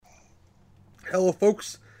Hello,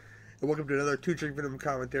 folks, and welcome to another Two Drink Venom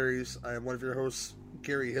Commentaries. I am one of your hosts,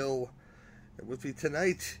 Gary Hill, and with me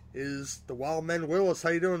tonight is the Wild Man Willis.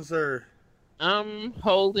 How you doing, sir? I'm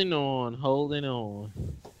holding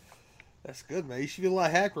on. That's good, man. You should be a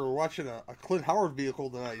lot happier. We're watching a Clint Howard vehicle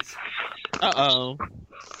tonight. Uh-oh.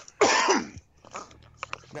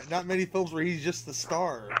 Not many films where he's just the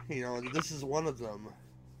star, and this is one of them.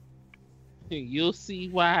 You'll see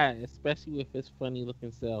why, especially with his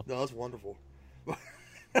funny-looking self. No, that's wonderful.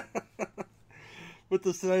 With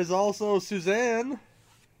us tonight is also Suzanne.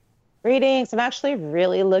 Greetings. I'm actually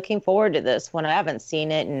really looking forward to this one. I haven't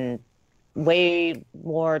seen it in way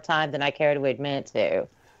more time than I care to admit to.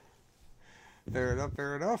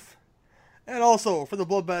 Fair enough. And also, for the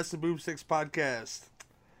Bloodbaths and Boomsticks podcast,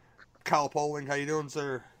 Kyle Poling, how you doing,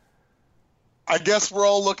 sir? I guess we're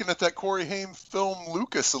all looking at that Corey Haim film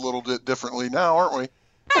Lucas a little bit differently now, aren't we?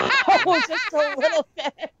 Oh, just a little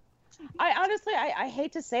bit. I honestly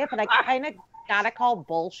hate to say it, but I kind of gotta call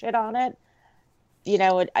bullshit on it.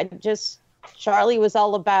 Charlie was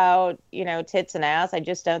all about, tits and ass. I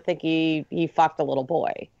just don't think he fucked a little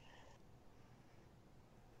boy.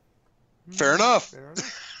 Fair enough.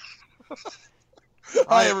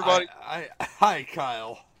 Hi, everybody. Hi,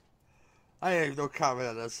 Kyle. I have no comment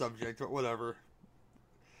on that subject, but whatever.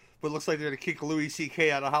 But it looks like they're going to kick Louis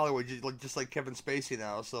C.K. out of Hollywood, just like Kevin Spacey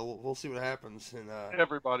now, so we'll see what happens. And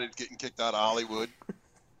everybody's getting kicked out of Hollywood.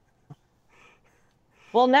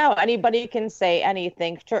 Well, now anybody can say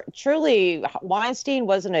anything. Truly, Weinstein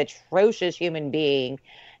was an atrocious human being,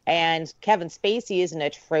 and Kevin Spacey is an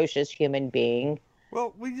atrocious human being.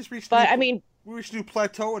 Well, we just reached we reached a new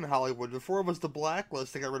plateau in Hollywood. Before it was the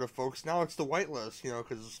blacklist, they got rid of folks. Now it's the whitelist,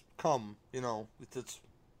 because it's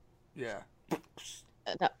yeah.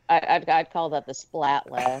 No, I'd call that the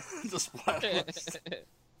splat list. The splat list.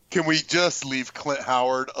 Can we just leave Clint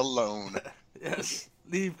Howard alone? Yes,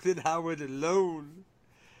 leave Clint Howard alone.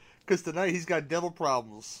 Because tonight he's got devil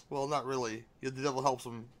problems. Well, not really. The devil helps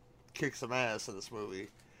him kick some ass in this movie.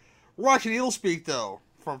 We're watching Evilspeak, though,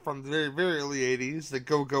 from the very, very early 80s, the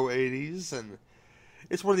go-go 80s, and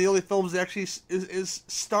it's one of the only films that actually is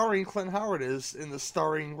starring Clint Howard is in the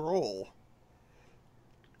starring role.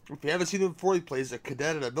 If you haven't seen him before, he plays a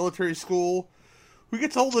cadet at a military school who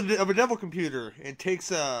gets hold of a devil computer and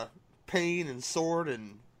takes a pain and sword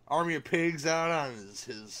and army of pigs out on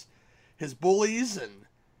his bullies, and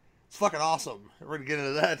it's fucking awesome. We're going to get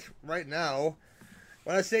into that right now.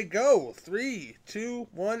 When I say go, 3, 2,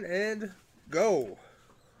 1, and go.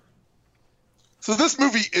 So this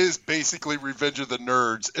movie is basically Revenge of the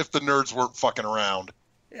Nerds if the nerds weren't fucking around.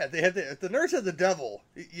 Yeah, if the nerds had the devil,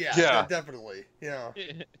 yeah. Definitely.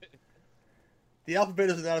 The alphabet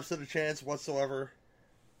does not have stood a chance whatsoever.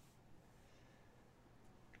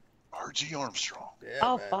 R.G. Armstrong. Yeah,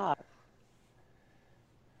 oh, man. fuck.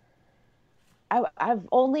 I've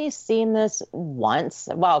only seen this once.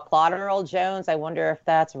 Well, Claude Earl Jones, I wonder if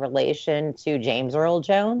that's relation to James Earl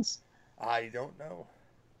Jones. I don't know.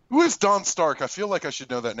 Who is Don Stark? I feel like I should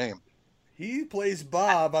know that name. He plays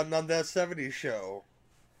Bob on That 70s Show.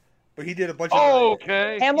 But he did a bunch of... Oh,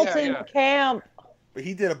 okay. Hamilton Camp. But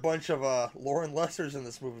he did a bunch of Lauren Lesters in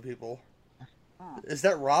this movie, people. Is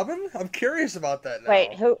that Robin? I'm curious about that now.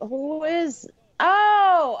 Wait, who is...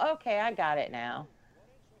 Oh, okay, I got it now.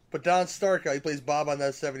 But Don Stark, he plays Bob on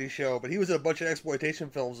That 70s Show. But he was in a bunch of exploitation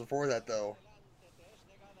films before that, though.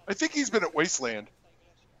 I think he's been at Wasteland.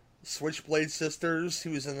 Switchblade Sisters, he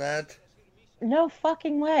was in that. No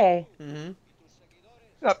fucking way. Mm-hmm.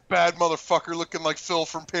 That bad motherfucker looking like Phil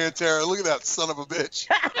from Pantera. Look at that son of a bitch.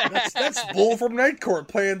 That's Bull from Night Court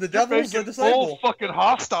playing the devil's disciple. Bull fucking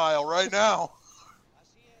hostile right now.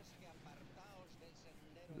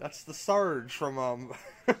 That's the Sarge from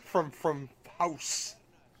from House.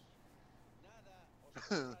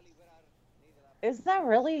 Is that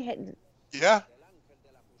really... Yeah.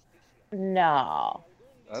 No.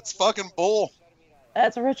 That's fucking Bull.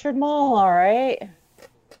 That's Richard Mall, all right.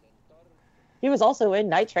 He was also in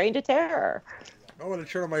Night Train to Terror. I want to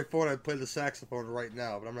turn on my phone and play the saxophone right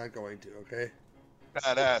now, but I'm not going to, okay?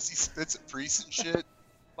 Badass. He spits at priests and shit.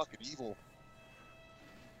 Fucking evil.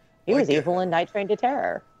 He was evil in Night Train to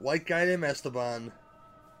Terror. White guy named Esteban.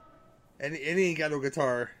 And he ain't got no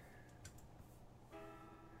guitar.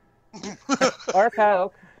 Or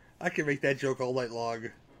Coke. I can make that joke all night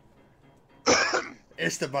long.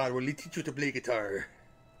 Esteban, will he teach you to play guitar?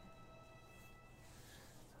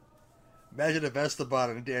 Imagine if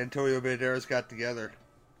Esteban and Antonio Banderas got together.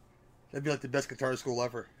 That'd be like the best guitar school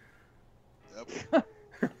ever. Yep.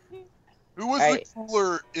 Who was the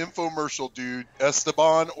cooler infomercial dude,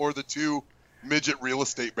 Esteban or the two midget real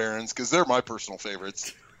estate barons? Because they're my personal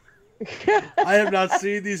favorites. I have not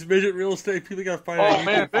seen these midget real estate people. Gotta find out. Oh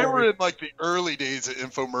man, they were in like the early days of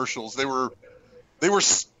infomercials. They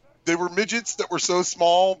were midgets that were so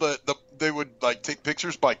small that they would like take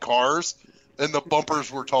pictures by cars, and the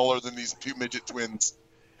bumpers were taller than these two midget twins.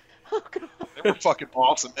 Oh, God. They were fucking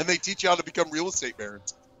awesome, and they teach you how to become real estate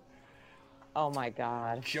barons. Oh my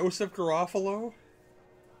God. Joseph Garofalo?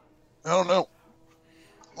 I don't know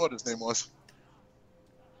what his name was.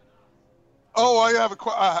 Oh,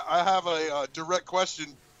 I have a direct question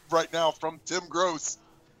right now from Tim Gross.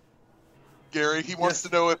 Gary, he wants to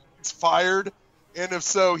know if he's fired, and if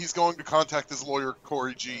so, he's going to contact his lawyer,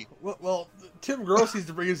 Corey G. Well, Tim Gross needs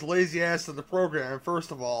to bring his lazy ass to the program,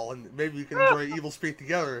 first of all, and maybe we can enjoy Evilspeak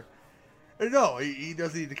together. No, he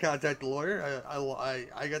doesn't need to contact the lawyer.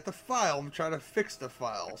 I got the file. I'm trying to fix the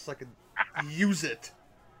file so I can use it.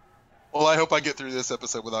 Well, I hope I get through this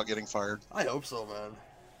episode without getting fired. I hope so, man.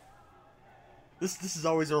 This is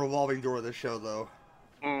always a revolving door of this show, though.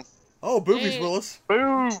 Mm. Oh, boobies, Willis.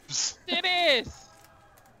 Boobs! It is.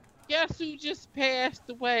 Guess who just passed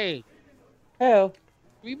away? Who?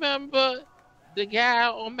 Remember the guy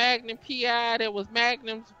on Magnum PI that was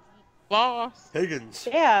Magnum's boss? Higgins.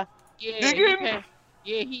 Yeah. Yeah, Higgins?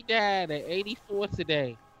 he died at 84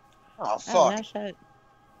 today. Oh, Oh, fuck. no shit.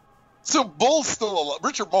 So Bull's still alive.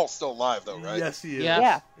 Richard Bull's still alive, though, right? Yes, he is.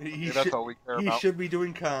 Yeah. He That's all we care he about. should be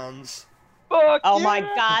doing cons. Fuck Oh yeah! my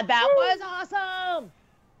God, that was awesome.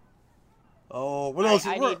 Oh, what else?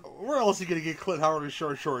 I Where else is he gonna get Clint Howard in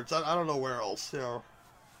short shorts? I don't know where else. You know.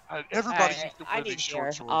 Everybody Alright, used to I wear need these short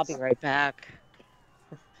beer. shorts. I'll be right back.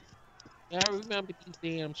 I remember these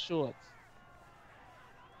damn shorts.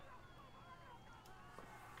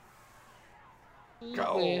 Who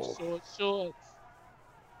Go. wears short shorts?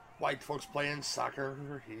 White folks playing soccer.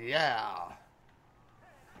 Yeah.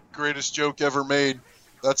 Greatest joke ever made.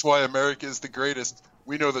 That's why America is the greatest.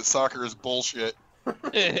 We know that soccer is bullshit.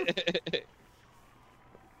 Is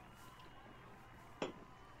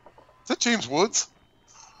that James Woods?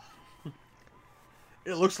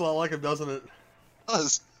 It looks a lot like him, doesn't it? It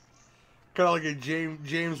does. Kind of like a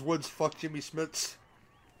James Woods fuck Jimmy Smits.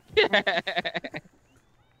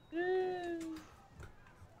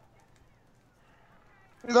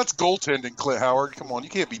 Hey, that's goaltending, Clint Howard. Come on, you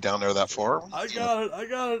can't be down there that far. I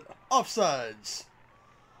got it. Offsides.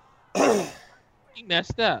 He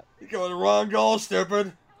messed up. You got the wrong goal,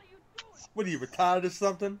 stupid. What are you, retarded or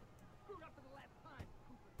something?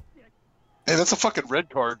 Hey, that's a fucking red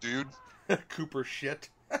card, dude. Cooper shit.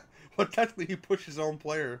 Well, technically he pushed his own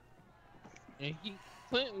player. And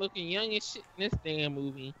Clinton looking young as shit in this damn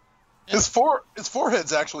movie. His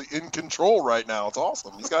forehead's actually in control right now. It's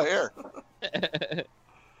awesome. He's got hair.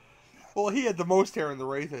 Well, he had the most hair in the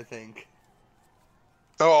Wraith, I think.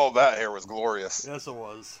 Oh, that hair was glorious. Yes, it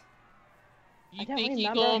was. You don't think he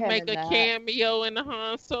remember gonna him make in a that. cameo in the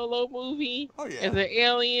Han Solo movie Oh yeah. as an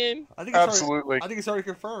alien? I think it's Absolutely. I think it's already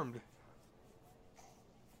confirmed.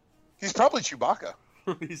 He's probably Chewbacca.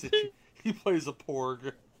 He plays a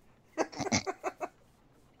porg.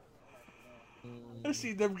 I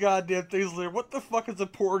see them goddamn things there. What the fuck is a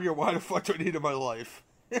porg and why the fuck do I need it in my life?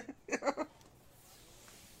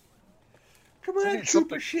 Come They on, need Cooper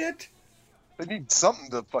something. shit. They need something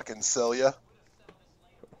to fucking sell you.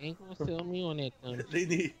 Ain't gonna sell me on that gun. They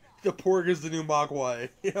need the porg is the new Mogwai.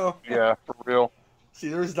 You know. Yeah, for real. See,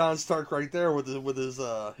 there's Don Stark right there with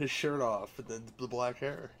his shirt off and then the black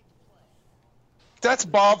hair. That's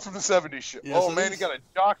Bob from the 70s shit. Yes, Oh, it man, is. he got a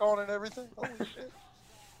jock on and everything? Holy shit.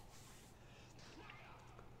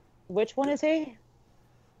 Which one is he?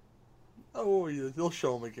 Oh, yeah, they'll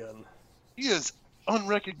show him again. He is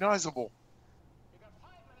unrecognizable.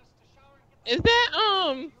 Is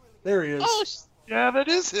that There he is. Oh, Yeah, that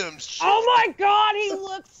is him. Shit. Oh my God, he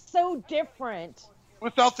looks so different.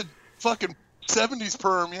 Without the fucking 70s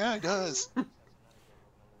perm, yeah, he does.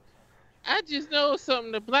 I just know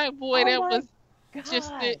something. The black boy Oh that my was God.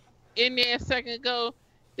 just in there a second ago.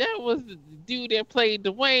 That was the dude that played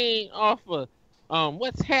Dwayne off of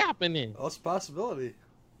What's Happening. Oh, it's a possibility.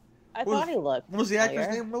 I What was- thought he looked. What was the actor's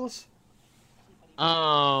familiar. name, Willis?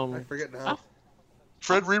 I I forget now.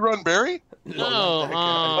 Fred Rerun Barry? No, not that guy.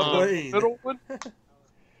 um, Dwayne. Middle one?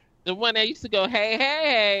 the one that used to go, hey,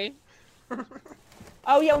 hey,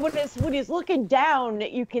 Oh yeah, when he's looking down,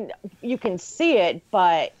 you can see it,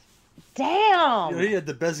 but damn. You know, he had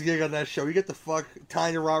the best gig on that show. You get to fuck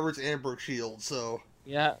Tanya Roberts and Brooke Shields, so...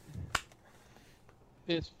 yeah.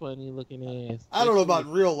 His funny looking ass. I don't know about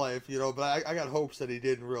real life, you know, but I got hopes that he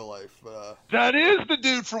did in real life. But, That is the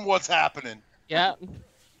dude from What's Happening. Yeah.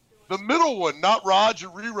 The middle one, not Raj or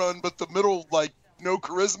Rerun, but the middle, like, no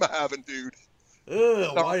charisma having dude.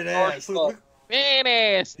 ugh, The white hard ass. stuff. Look Fat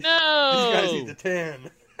ass. These guys need No. the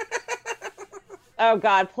tan. Oh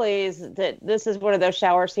God, please! This is one of those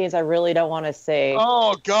shower scenes I really don't want to see.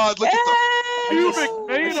 Oh God, look at the pubic Ew!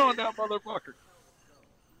 vein on that motherfucker.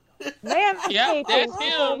 Manscaping, that's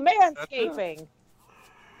people, him. manscaping.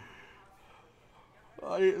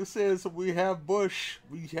 It says we have Bush.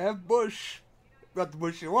 We have Bush. Not the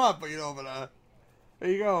Bush you want, but there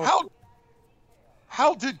you go.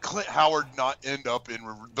 How did Clint Howard not end up in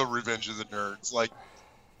the Revenge of the Nerds? Like,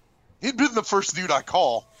 he'd been the first dude I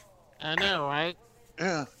call. I know, right?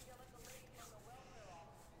 Yeah.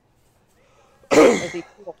 Is he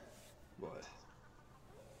cool? What?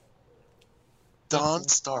 Don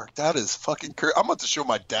Stark. That is fucking crazy. I'm about to show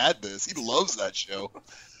my dad this. He loves that show.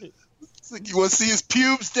 It's like, you want to see his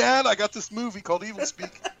pubes, Dad? I got this movie called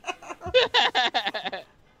Evilspeak.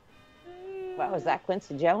 Wow, is that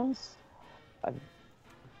Quincy Jones?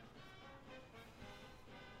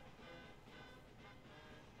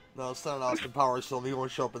 No, it's not an Austin Powers film. He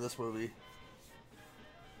won't show up in this movie.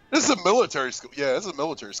 This is a military school. Yeah, this is a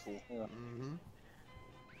military school. Yeah. Mm-hmm.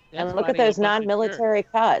 And look at those non-military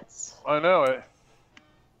cuts. I know it.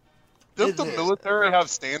 Don't the Isn't it? military have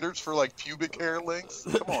standards for like pubic hair lengths?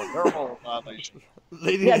 Come on, they're a whole violation.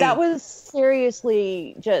 Yeah, that was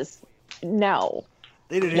seriously just no.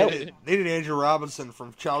 They did. Nope. They did Andrew Robinson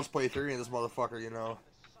from Child's Play 3 in this motherfucker.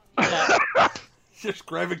 Just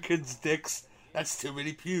grabbing kids' dicks. That's too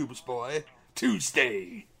many pubes, boy.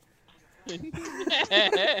 Tuesday.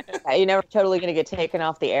 You're never totally going to get taken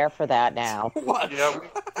off the air for that now. What? Yeah,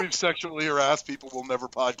 we've sexually harassed people. We'll never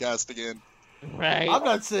podcast again. Right. I'm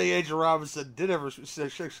not saying Andrew Robinson did ever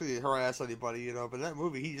sexually harass anybody, but in that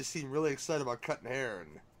movie he just seemed really excited about cutting hair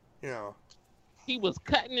and, He was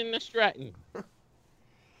cutting and strutting.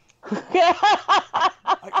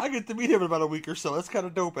 I get to meet him in about a week or so. That's kind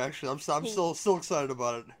of dope, actually. I'm still excited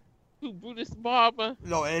about it. Who, Brutus Barber?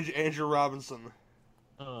 No, Andrew Robinson,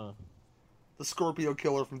 Uh, the Scorpio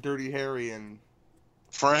killer from Dirty Harry and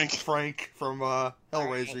Frank. from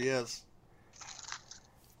Hellraiser. Yes.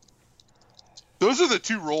 Those are the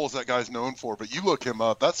two roles that guy's known for, but you look him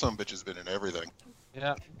up, that son of a bitch has been in everything.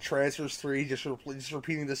 yeah. Transfers 3, just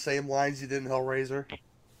repeating the same lines he did in Hellraiser.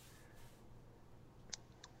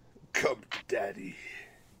 Come, Daddy.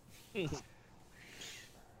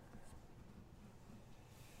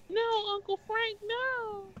 No, Uncle Frank,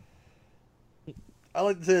 no. I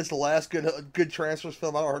like to say it's the last good Transfers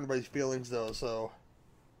film. I don't hurt anybody's feelings though. So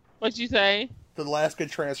What you say? the last good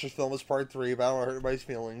Transfers film was Part 3, but I don't hurt anybody's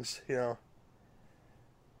feelings.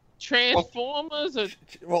 Transformers or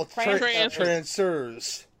Well, Transfers.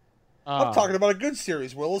 Transfers. I'm talking about a good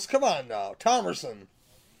series, Willis. Come on now, Thomerson.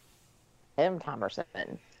 Tim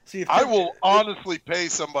Thomerson. See, if I will honestly pay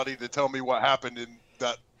somebody to tell me what happened in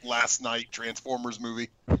that last night Transformers movie.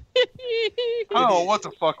 I don't know what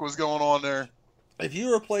the fuck was going on there. If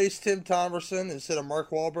you replaced Tim Thomerson instead of Mark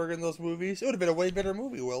Wahlberg in those movies, it would have been a way better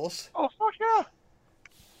movie, Willis. Oh, fuck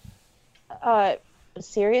yeah.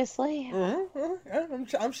 Seriously? Mm-hmm.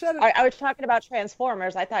 I'm sad. I was talking about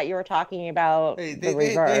Transformers. I thought you were talking about Hey, the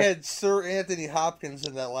reverse. they had Sir Anthony Hopkins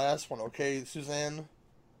in that last one, okay, Suzanne?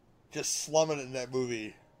 Just slumming it in that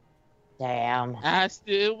movie. Damn. I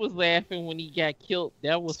still was laughing when he got killed.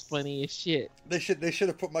 That was funny as shit. They should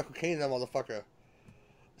have put Michael Caine in that motherfucker.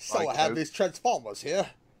 So Like I have who? these Transformers here.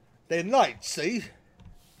 They're knights, see?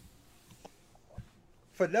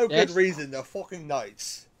 For no good That's- reason, they're fucking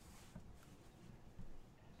knights.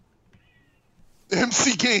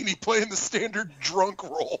 MC Gainey playing the standard drunk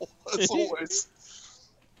role, as always.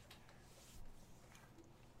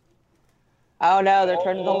 Oh no, they're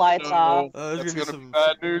turning the lights no. off. There's That's gonna going be to be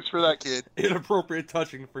bad news for that kid. inappropriate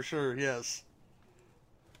touching for sure, yes.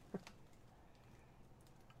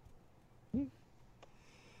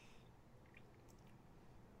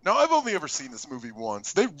 No, I've only ever seen this movie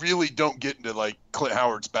once. They really don't get into, like, Clint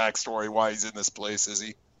Howard's backstory, why he's in this place, is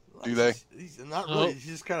he? Do they? He's not really, he's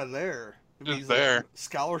just kind of there. Just He's there. Like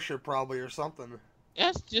scholarship probably or something.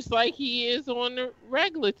 That's just like he is on the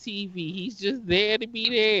regular TV. He's just there to be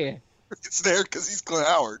there. It's there because he's Clint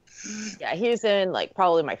Howard. Yeah, he's in like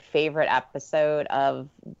probably my favorite episode of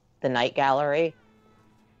The Night Gallery.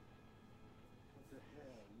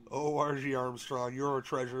 Oh, R.G. Armstrong, you're a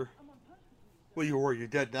treasure. Well, you're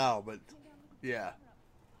dead now, but yeah.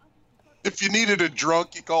 If you needed a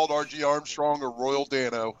drunk, you called R.G. Armstrong or Royal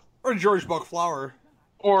Dano. Or George Buckflower.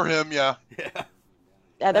 Or him, yeah. Yeah.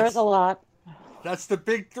 Yeah, there was a lot. That's the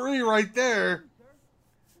big three right there.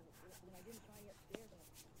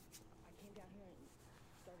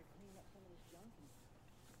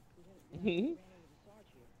 Mhm.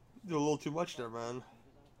 Do a little too much there, man.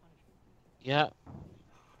 Yeah.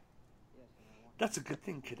 That's a good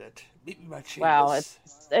thing, cadet. Meet me in my chambers. Well,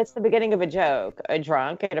 it's the beginning of a joke. A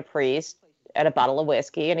drunk and a priest and a bottle of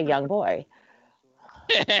whiskey and a young boy.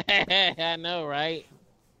 I know, right?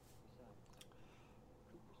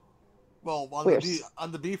 Well, We're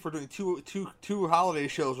on the beef, we're doing two holiday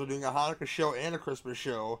shows. We're doing a Hanukkah show and a Christmas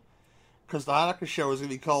show. Because the Hanukkah show is going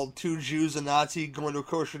to be called Two Jews and Nazi Going to a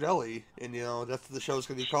Kosher Deli. And, that's what the show's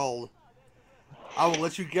going to be called. I will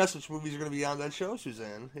let you guess which movies are going to be on that show,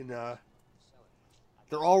 Suzanne. And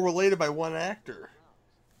they're all related by one actor.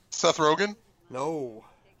 Seth Rogen? No.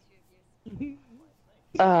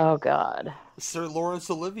 Oh, God. Sir Laurence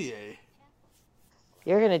Olivier.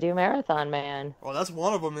 You're going to do Marathon Man. Well, that's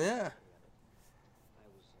one of them, yeah.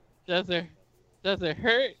 Does it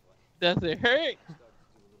hurt? Does it hurt?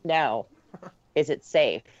 No. Is it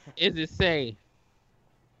safe? Is it safe?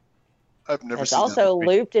 I've never It's seen also that.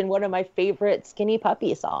 looped in one of my favorite Skinny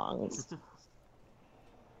Puppy songs.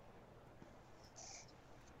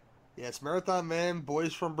 Yeah, it's Marathon Man,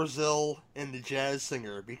 Boys from Brazil, and the Jazz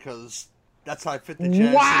Singer, because that's how I fit the Jazz Singer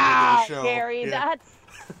in the show. Gary, Yeah.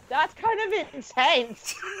 that's kind of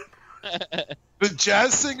intense. The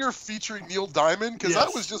Jazz Singer featuring Neil Diamond? Because I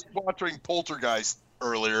Yes. was just watching Poltergeist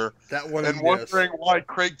earlier That one and wondering why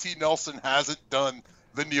Craig T. Nelson hasn't done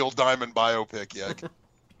the Neil Diamond biopic yet.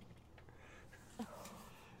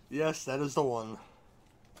 Yes, that is the one.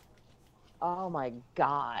 Oh my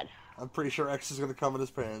God. I'm pretty sure X is going to come in his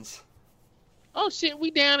pants. Oh shit, we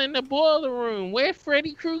down in the boiler room. Where's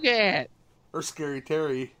Freddy Krueger at? Or Scary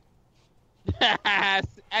Terry. I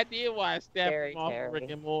did watch that Scary from off Terry. Rick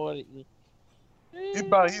and Morty.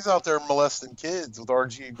 He's out there molesting kids with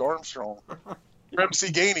R.G. Armstrong. Or MC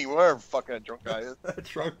Gainey, whatever the fuck that drunk guy is. That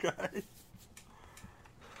drunk guy.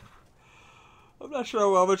 I'm not sure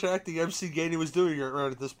how much acting MC Gainey was doing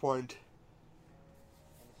right at this point.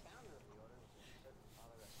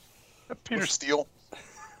 Peter Steele.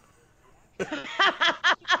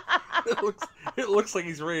 It looks like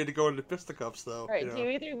he's ready to go into fisticuffs, though. All right, do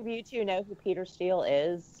either of you two know who Peter Steele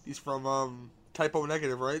is? He's from Typo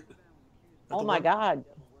Negative, right? Oh my God.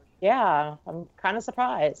 Yeah, I'm kind of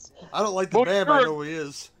surprised. I don't like the Well, band, but I know who he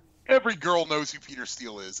is. Every girl knows who Peter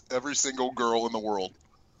Steele is. Every single girl in the world.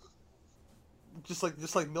 Just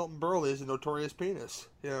like Milton Berle is a Notorious Penis.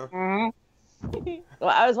 Yeah. Mm-hmm. Well,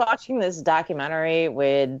 I was watching this documentary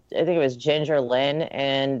with, I think it was Ginger Lynn,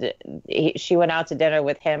 and she went out to dinner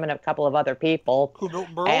with him and a couple of other people. Who,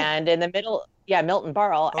 Milton Berle? And in the middle, Milton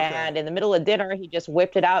Berle, Okay. and in the middle of dinner, he just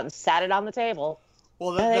whipped it out and sat it on the table.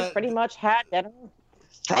 Well, And they pretty much had dinner.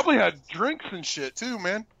 Probably had drinks and shit too,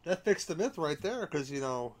 man. that fixed the myth right there, because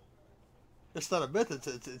it's not a myth;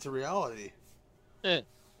 it's a reality. My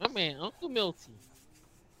man, Uncle Milton.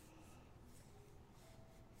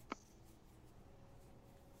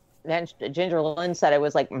 Then Ginger Lynn said it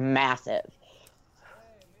was like massive.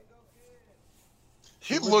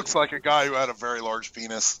 He looks like a guy who had a very large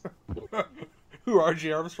penis. Who,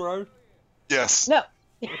 R.G. Armstrong? Yes. No.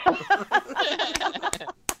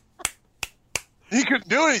 He couldn't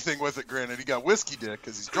do anything with it, granted. He got whiskey dick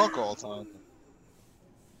because he's drunk all the time.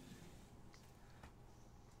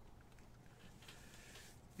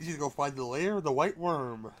 He's gonna go find the lair of the white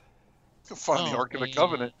worm. Go find the Oh, Ark of the man.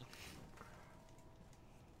 Covenant.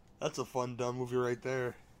 That's a fun, dumb movie right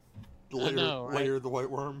there. The I know, right? lair of the white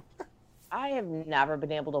worm. I have never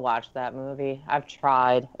been able to watch that movie. I've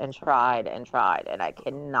tried and tried and tried, and I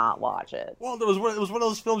cannot watch it. Well, it was one of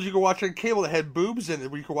those films you could watch on cable that had boobs in it,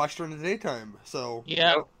 where you could watch during the daytime. So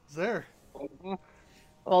Yeah. it's there.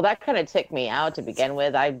 Well, that kind of took me out to begin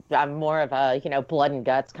with. I'm more of a, blood and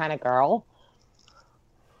guts kind of girl.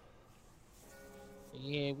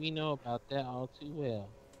 Yeah, we know about that all too well.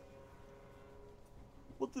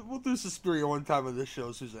 We'll do Suspiria one time on this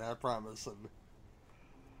show, Susan. I promise. And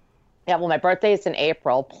Yeah, well, my birthday's in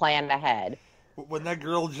April. Plan ahead. when that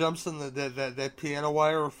girl jumps in that piano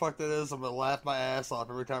wire, or fuck that is, I'm gonna laugh my ass off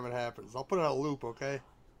every time it happens. I'll put it on a loop, okay?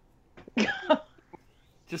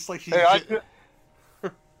 Just like she's. Hey,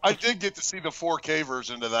 I did get to see the 4K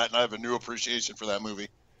version of that, and I have a new appreciation for that movie.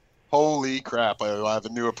 Holy crap, I have a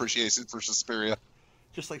new appreciation for Suspiria.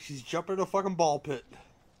 Just like she's jumping in a fucking ball pit.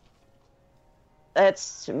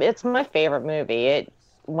 It's my favorite movie. At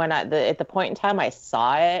the point in time I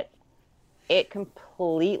saw it, it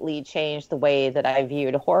completely changed the way that I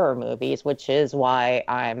viewed horror movies, which is why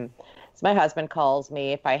as my husband calls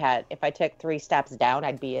me, if I took 3 steps down,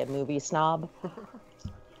 I'd be a movie snob.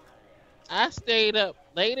 I stayed up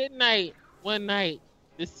late at night one night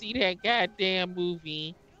to see that goddamn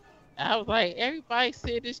movie. I was like, everybody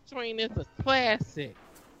said this joint is a classic.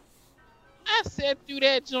 I sat through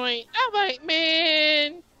that joint. I'm like,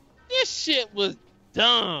 man, this shit was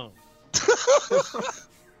dumb. I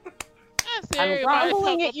see I'm everybody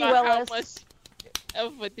grumbling talking at you, about how Willis. much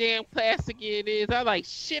of a damn classic it is. I like,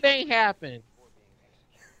 shit ain't happened.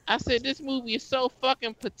 I said, this movie is so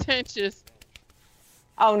fucking pretentious.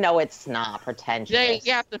 Oh no, it's not pretentious. They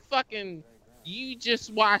got the fucking, you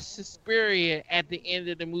just watched Suspiria at the end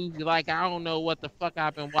of the movie. Like, I don't know what the fuck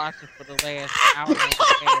I've been watching for the last hour and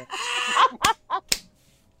a half. I'm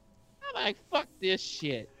like, fuck this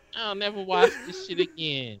shit. I'll never watch this shit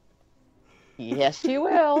again. Yes, you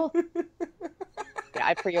will. Yeah,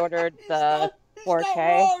 I pre-ordered the He's not 4K.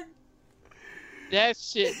 wrong. That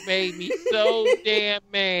shit made me so damn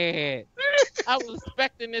mad. I was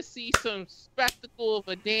expecting to see some spectacle of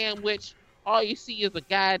a damn witch. All you see is a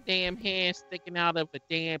goddamn hand sticking out of a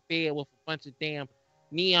damn bed with a bunch of damn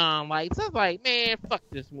neon lights. I was like, man, fuck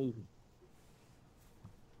this movie.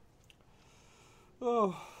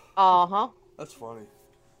 Oh, Uh-huh. that's funny.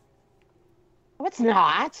 No, it's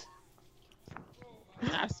not.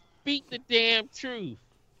 I speak the damn truth.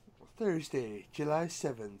 Thursday, July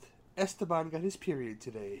 7th. Esteban got his period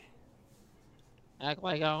today. Act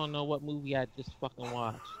like I don't know what movie I just fucking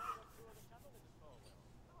watched.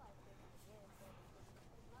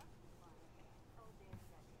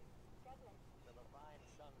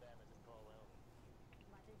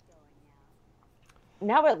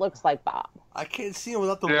 Now it looks like Bob. I can't see him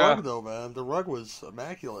without the Yeah. rug, though, man. The rug was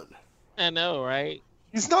immaculate. I know, right?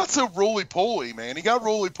 He's not so roly-poly, man. He got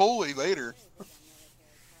roly-poly later.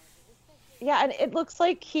 Yeah, and it looks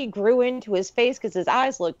like he grew into his face because his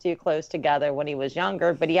eyes looked too close together when he was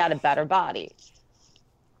younger, but he had a better body.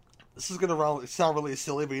 This is gonna sound really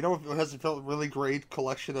silly, but you know what has a really great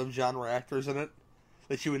collection of genre actors in it?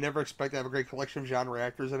 That you would never expect to have a great collection of genre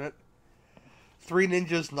actors in it? Three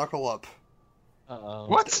Ninjas Knuckle Up. Uh-oh.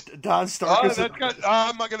 What? Don Stark is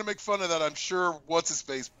I'm not going to make fun of that. I'm sure,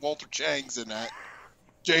 what's-his-face, Walter Chang's in that.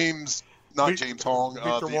 James, not Vic- James Hong,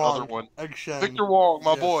 Victor the Wong. other one. Egg Shen. Victor Wong,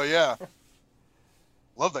 my Yes. boy, yeah.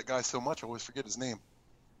 Love that guy so much, I always forget his name.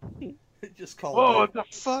 Just call Oh, him. what the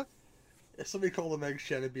fuck? If somebody called him Egg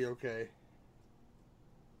Shen, it'd be okay.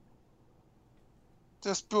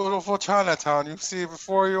 This beautiful Chinatown you see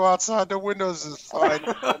before you outside the windows is fine.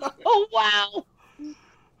 Oh, wow.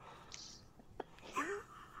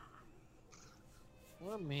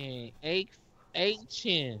 What man? Egg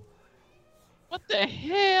chin. What the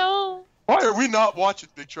hell? Why are we not watching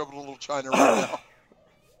Big Trouble in Little China right now?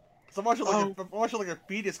 So I'm watching like a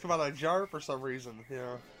fetus come out of a jar for some reason. You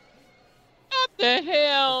know. What the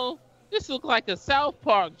hell? This looks like a South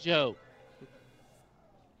Park joke.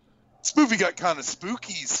 This movie got kind of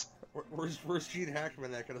spookies. Where's Gene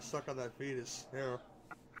Hackman that gonna suck on that fetus? Yeah.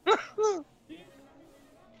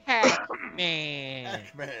 Hackman.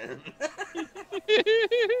 Hackman.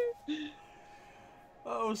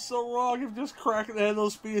 Oh, so wrong. Him just cracking the head of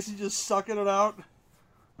those fetus and just sucking it out.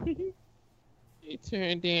 They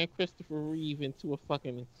turned Dan Christopher Reeve into a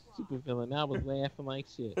fucking supervillain. I was laughing like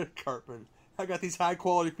shit. Cartman, I got these high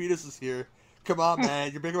quality fetuses here. Come on,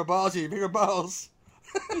 man. You're bigger balls here. You're bigger balls.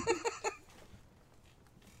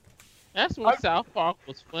 That's when South Park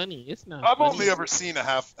was funny. It's not. I've funny. only ever seen a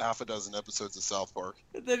half a dozen episodes of South Park.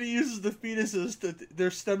 And then he uses the fetuses,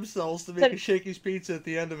 their stem cells, to make a Shakey's pizza at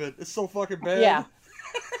the end of it. It's so fucking bad. Yeah.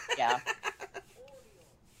 Yeah.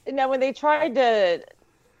 Now, when they tried to,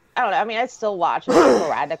 I don't know, I mean, I still watch it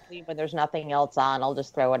sporadically when there's nothing else on. I'll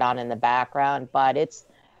just throw it on in the background, but it's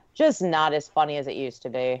just not as funny as it used to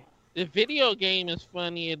be. The video game is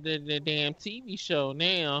funnier than the damn TV show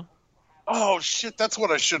now. Oh shit, that's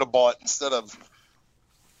what I should have bought instead of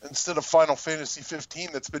Final Fantasy 15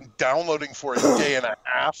 that's been downloading for a day and a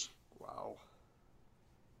half. Wow.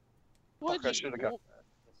 What I should have got.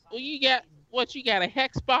 Well, you got what? You got a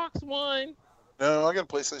Xbox One? No, I got a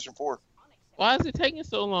PlayStation 4. Why is it taking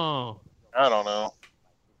so long? I don't know.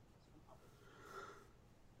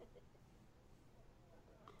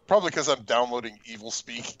 Probably because I'm downloading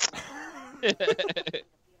Evilspeak.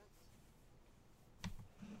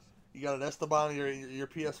 You got an Esteban on your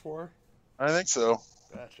PS4? I think so.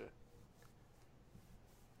 Gotcha.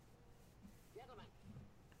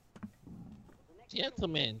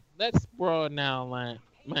 Gentlemen, let's broaden our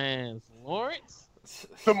minds. Lawrence?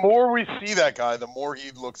 The more we see that guy, the more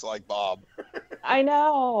he looks like Bob. I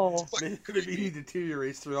know, Maybe he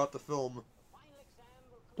deteriorates throughout the film.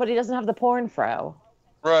 but he doesn't have the porn fro.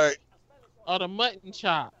 Right. Or the mutton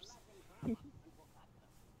chops? He's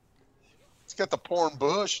got the porn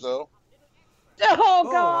bush, though. Oh,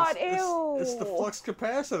 God, it's the ew. flux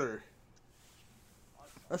capacitor.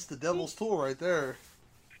 That's the devil's tool right there.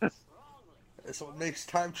 It's what makes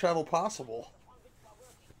time travel possible.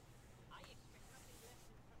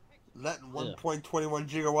 That and 1.21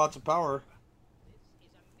 gigawatts of power.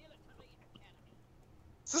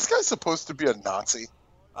 Is this guy supposed to be a Nazi?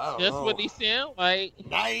 I don't That's know. what he sound like.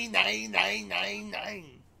 99999.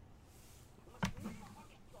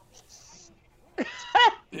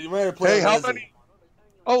 You might have played. Hey, how many?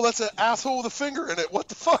 Oh, that's an asshole with a finger in it. What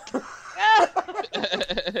the fuck? See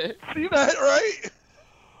that, right?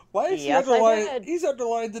 Why is Yes, he I underlying? did. He's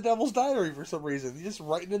underlying the Devil's Diary for some reason. He's just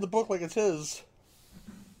writing in the book like it's his.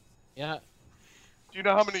 Yeah. Do you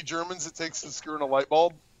know how many Germans it takes to screw in a light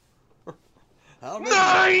bulb? How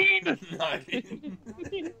many? 9!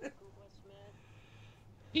 9.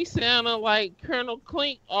 He sounded like Colonel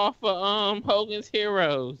Clink off of Hogan's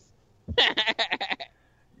Heroes.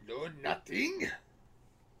 No, nothing.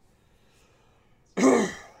 Cooper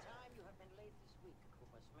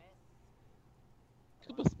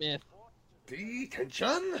Smith.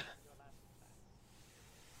 Detention.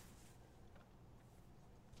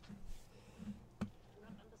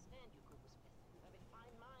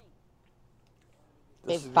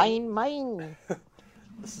 Fine mine.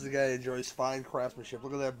 This is a guy who enjoys fine craftsmanship.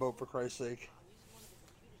 Look at that boat, for Christ's sake.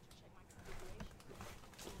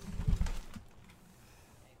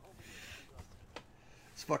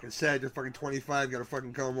 It's fucking sad. You're fucking 25. Gotta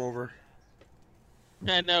fucking come over.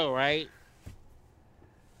 I know, right?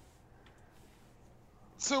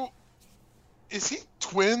 So, is he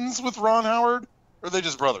twins with Ron Howard? Or are they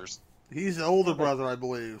just brothers? He's the older brother, I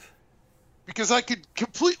believe. Because I could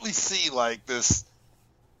completely see, like, this,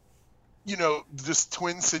 you know, this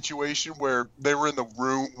twin situation where they were in the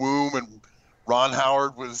womb and Ron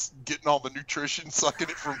Howard was getting all the nutrition, sucking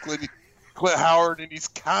it from Clint Howard, and he's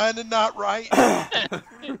kind of not right. But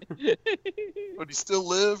he still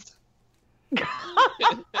lived.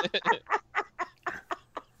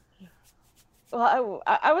 Well,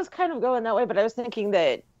 I was kind of going that way, but I was thinking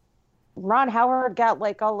that Ron Howard got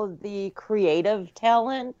like all of the creative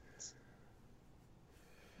talent,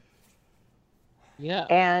 Yeah.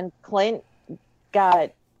 and Clint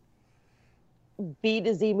got B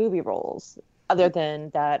to Z movie roles, other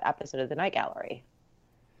than that episode of The Night Gallery.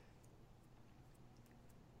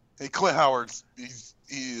 Hey, Clint Howard's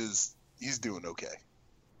he's doing okay.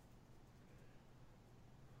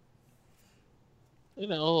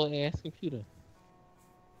 An old ass computer.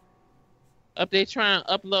 Up there trying to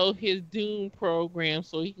upload his Doom program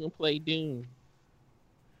so he can play Doom.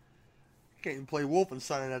 Can't even play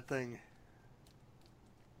Wolfenstein in that thing.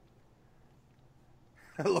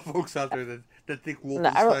 I love folks out there that think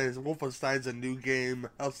Wolfenstein's a new game.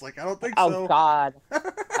 I was like, I don't think so. Oh, God.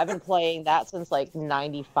 I've been playing that since like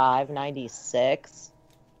 95, 96.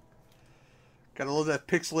 Gotta love that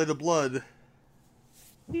pixelated blood.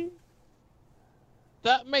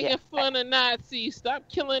 Stop making fun of Nazis. Stop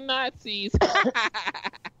killing Nazis.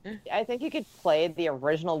 I think you could play the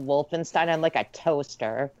original Wolfenstein on like a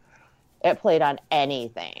toaster. It played on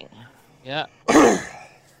anything. Yeah.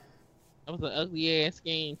 That was an ugly ass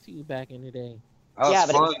game too back in the day. Yeah,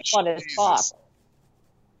 but it was fun as fuck. Jesus.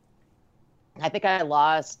 I think I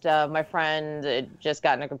lost my friend just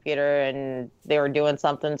got in a computer and they were doing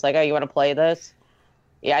something. It's like, oh, you want to play this?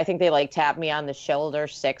 Yeah, I think they like tapped me on the shoulder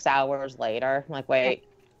 6 hours later. I'm like, wait,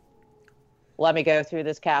 let me go through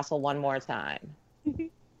this castle one more time.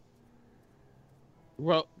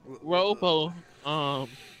 Robo,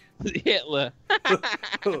 Hitler.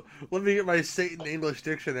 Let me get my Satan English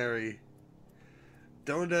dictionary.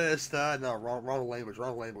 Donde está? No, wrong language.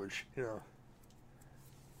 You know.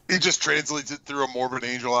 He just translates it through a Morbid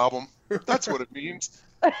Angel album. That's what it means.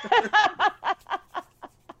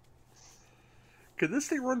 Could this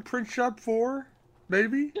thing run Print Shop 4?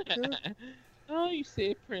 Maybe? Yeah. Oh, you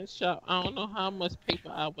said print shop. I don't know how much paper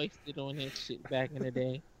I wasted on that shit back in the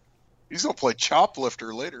day. He's gonna play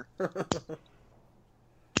Choplifter later.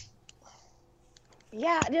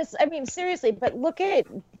 Yeah, I mean, seriously, but look at,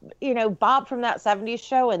 Bob from that 70s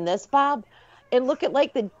show and this Bob, and look at,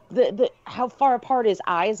 like, the how far apart his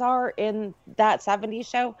eyes are in that 70s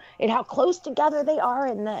show, and how close together they are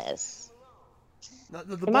in this.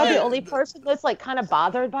 Am I the only person that's, like, kind of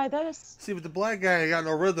bothered by this? See, with the black guy, got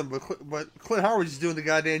no rhythm, but Clint Howard's just doing the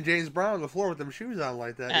goddamn James Brown on the floor with them shoes on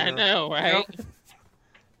like that. I know, right?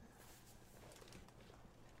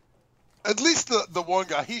 At least the one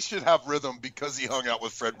guy, he should have rhythm because he hung out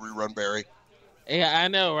with Fred Rerun Barry. Yeah, I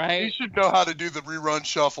know, He right? should know how to do the rerun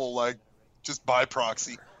shuffle, like, just by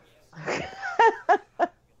proxy.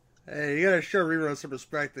 Hey, you gotta show Rerun some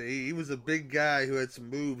respect. He was a big guy who had some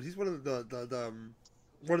moves. He's one of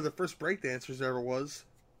the first breakdancers there ever was.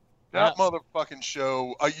 That motherfucking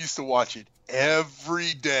show, I used to watch it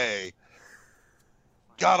every day.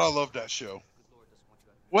 God, I love that show.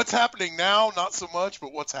 What's happening now? Not so much,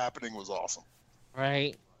 but what's happening was awesome.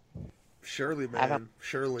 Right. Shirley, man.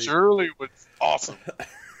 Shirley. Shirley was awesome.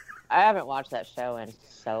 I haven't watched that show in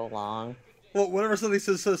so long. Well, whenever somebody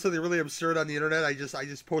says something really absurd on the internet, I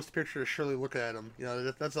just post a picture of Shirley looking at him. You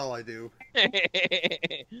know, that's all I do.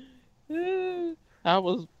 I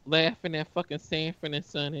was laughing at fucking Sanford and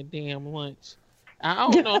Son at damn lunch. I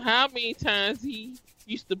don't know how many times he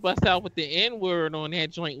used to bust out with the N-word on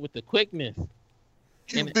that joint with the quickness.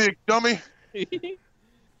 You big dummy.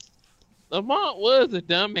 Lamont was a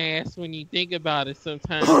dumbass when you think about it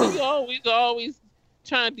sometimes. He always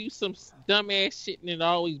trying to do some dumbass shit and it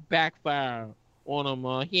always backfire on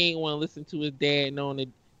him. He ain't want to listen to his dad knowing that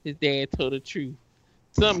his dad told the truth.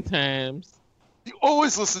 Sometimes. You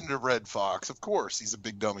always listen to Red Fox. Of course, he's a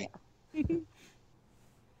big dummy. The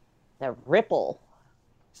ripple.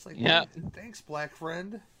 It's like, yep. Thanks, black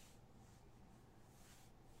friend.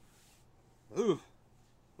 Ooh.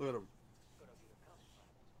 Look at him.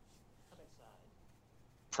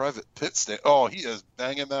 Private pit stand. Oh, he is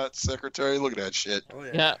banging that secretary. Look at that shit. Oh,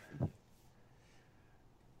 yeah. Yep.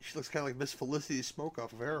 She looks kind of like Miss Felicity Smoke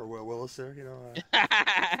off of Arrow Willis there, you know.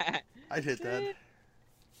 I'd hit that.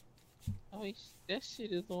 Oh, that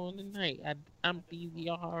shit is on tonight. I'm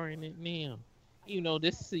DVRing it now. You know,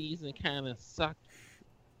 this season kind of sucked.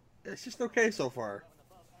 It's just okay so far.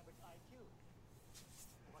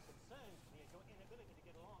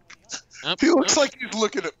 He looks like he's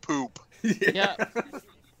looking at poop. Yeah.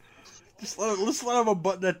 Let's let him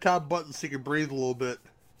unbutton that top button so he can breathe a little bit.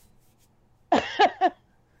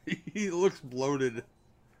 He looks bloated.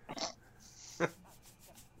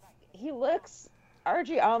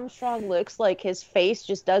 R.G. Armstrong looks like his face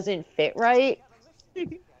just doesn't fit right.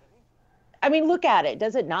 I mean, look at it.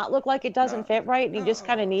 Does it not look like it doesn't fit right? And he just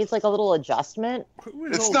kind of needs like a little adjustment.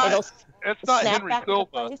 It's not Henry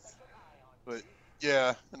Silva. Face. But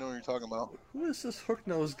yeah, I know what you're talking about. Who is this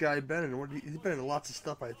hook-nosed guy been in? He's been in lots of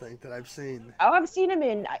stuff, I think, that I've seen. Oh, I've seen him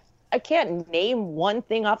in... I can't name one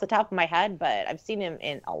thing off the top of my head, but I've seen him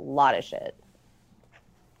in a lot of shit.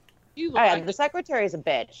 The secretary's a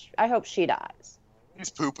bitch. I hope she dies. He's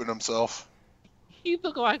pooping himself. He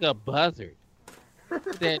look like a buzzard.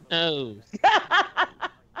 That nose.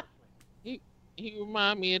 He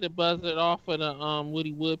remind me of the buzzard off of the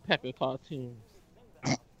Woody Woodpecker cartoons.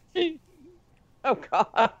 Oh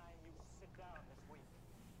God.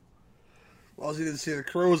 Well, as you didn't see the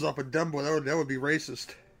crows up in Dumbo, that would be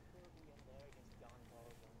racist.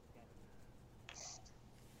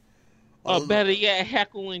 Or better yet,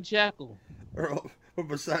 Heckle and Jekyll. But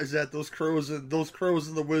besides that, those crows and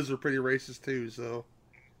the Wiz are pretty racist too. So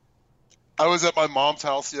I was at my mom's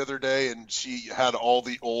house the other day, and she had all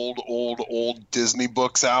the old Disney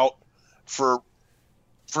books out for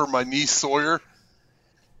my niece Sawyer,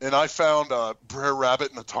 and I found Brer Rabbit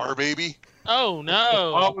and the Tar Baby. Oh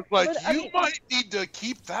no! I was like, might need to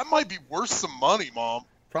keep that. Might be worth some money, Mom.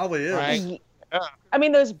 Probably is. Right. Yeah. I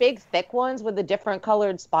mean, those big, thick ones with the different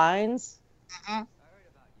colored spines. Mm-hmm.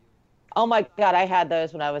 Oh my God, I had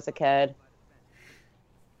those when I was a kid.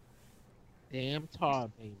 Damn Tar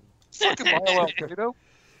Baby. Fucking Milo Alfredo.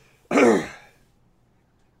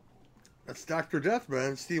 That's Dr. Death,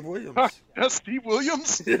 man. Steve Williams. That's Steve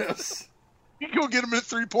Williams? Yes. You go get him in a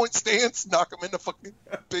 3-point stance, knock him into fucking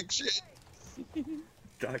big shit.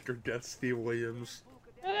 Dr. Death, Steve Williams.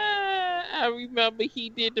 I remember he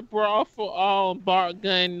did the brawl for all, and Bart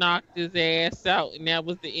Gunn knocked his ass out, and that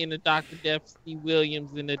was the end of Dr. Death, Steve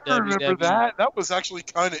Williams in the WWE. I remember that. That was actually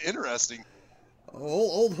kind of interesting.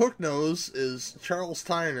 Old Hooknose is Charles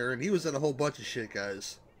Tyner, and he was in a whole bunch of shit,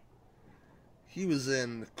 guys. He was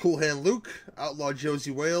in Cool Hand Luke, Outlaw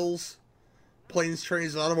Josie Wales, Planes,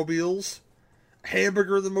 Trains, and Automobiles,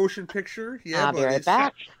 Hamburger the Motion Picture. Yeah, I'll be right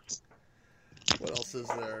back. What else is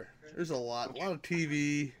there? There's a lot of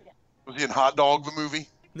TV. Was he in Hot Dog the movie?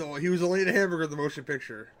 No, he was only in Hamburger the Motion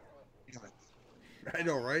Picture. Damn it. I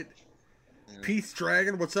know, right? Yeah. Pete's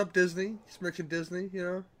Dragon, what's up, Disney? He's mentioned Disney, you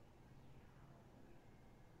know?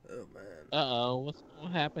 Oh, man. Uh-oh, what's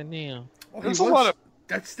going to happen now? Oh, There's a lot of...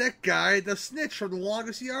 That's that guy, the snitch from The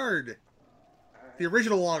Longest Yard. The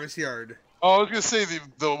original Longest Yard. Oh, I was going to say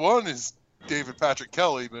the one is David Patrick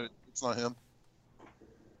Kelly, but it's not him.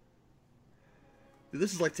 Dude,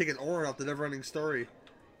 this is like taking Orin off the Neverending Story.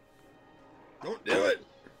 Don't do it.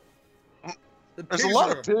 There's a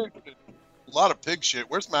lot of pig shit.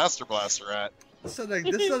 Where's Master Blaster at? This is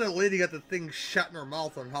that lady got the thing shot in her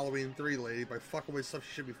mouth on Halloween 3, lady, by fucking with stuff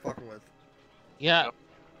she should be fucking with. Yeah.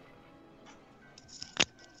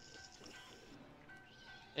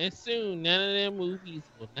 And soon, none of their movies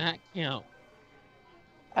will not count.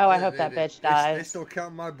 Oh, I hope that bitch They dies. still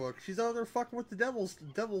count my book. She's out there fucking with the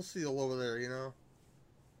devil's seal over there, you know.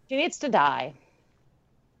 She needs to die.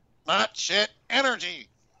 Not shit energy.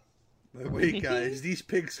 But wait, guys, these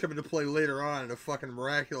pigs come into play later on in a fucking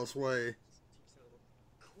miraculous way.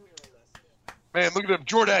 Man, look at them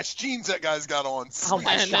Jordache jeans that guy's got on. Oh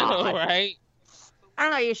my I god! know, right? I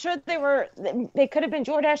don't know. You sure they were? They could have been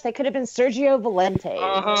Jordache. They could have been Sergio Valente.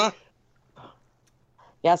 Uh-huh.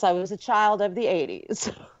 Yes, I was a child of the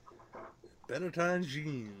 '80s. Benetton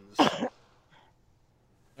jeans. I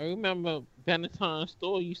remember Benetton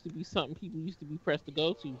store used to be something people used to be pressed to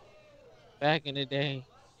go to back in the day.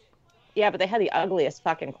 Yeah, but they had the ugliest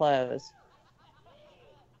fucking clothes.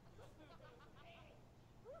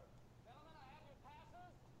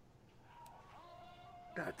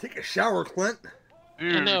 God, take a shower, Clint.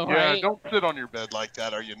 Dude, I know, yeah, right? don't sit on your bed like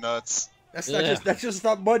that. Are you nuts? That's just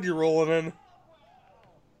not mud you're rolling in.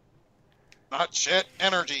 Not shit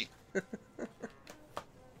energy.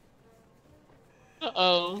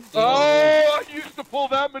 Uh-oh. Oh, I used to pull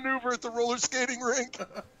that maneuver at the roller skating rink.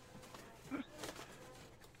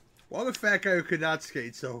 Well, I'm a fat guy who could not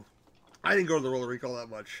skate, so I didn't go to the roller rink all that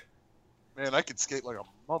much. Man, I could skate like a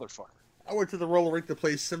motherfucker. I went to the roller rink to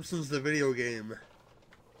play Simpsons the video game.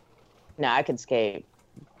 No, I could skate.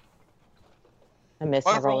 I miss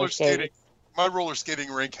My my roller skating. My roller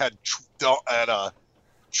skating rink had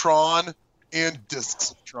Tron and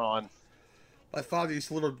discs of Tron. My father used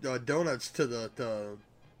to deliver donuts to the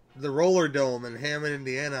roller dome in Hammond,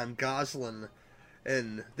 Indiana, on Goslin,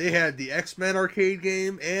 and they had the X-Men arcade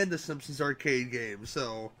game and the Simpsons arcade game.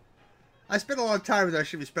 So I spent a lot of time that I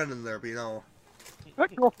should be spending there, but you know,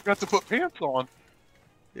 That girl forgot to put pants on.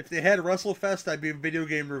 if they had WrestleFest, I'd be in video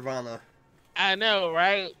game nirvana. I know,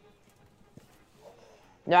 right?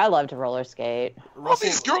 No, I love to roller skate. All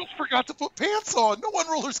these girls forgot to put pants on. No one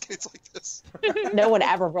roller skates like this. No one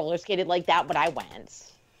ever roller skated like that when I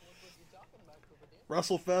went.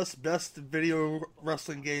 WrestleFest, best video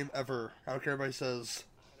wrestling game ever. I don't care what anybody says.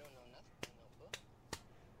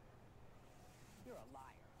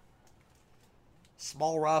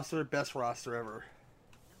 Small roster, best roster ever.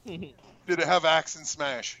 Did it have Axe and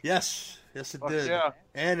Smash? Yes, yes it Fuck did. yeah.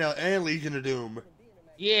 And Legion of Doom.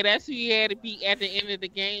 Yeah, that's who you had to beat at the end of the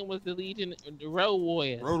game was the Legion, the Road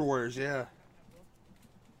Warriors. Road Warriors, yeah.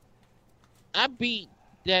 I beat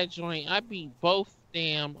that joint. I beat both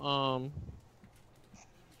damn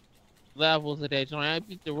levels of that joint. I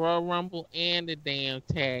beat the Royal Rumble and the damn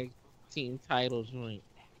tag team title joint.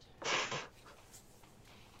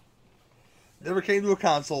 Never came to a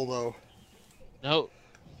console though. Nope.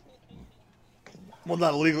 Well,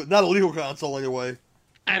 not a legal console anyway.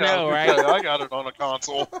 I Yeah, know, was right? gonna say, I got it on a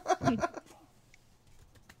console.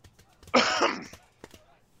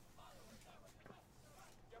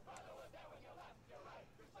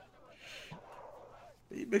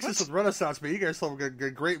 You mix this with Renaissance, man. You guys have a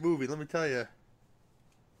great movie. Let me tell you.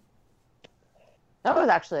 That was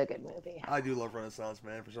actually a good movie. I do love Renaissance,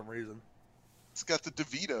 man, for some reason. It's got the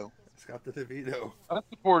DeVito. It's got the DeVito. I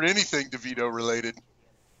support anything DeVito related.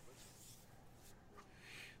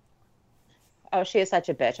 Oh, she is such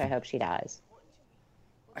a bitch. I hope she dies.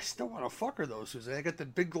 I still want to fuck her though, Suzanne. I got the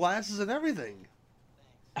big glasses and everything.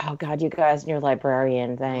 Oh, God, you guys and your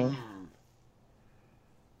librarian thing.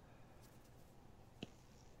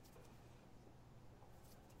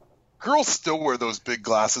 Girls still wear those big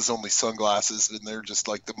glasses, only sunglasses, and they're just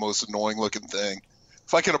like the most annoying looking thing.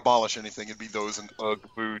 If I could abolish anything, it'd be those and Ugg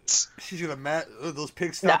boots. She's gonna those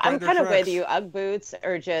pigs. No, I'm kind of with you. Ugg boots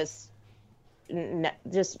are just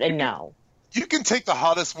a no. You can take the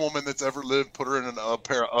hottest woman that's ever lived, put her in a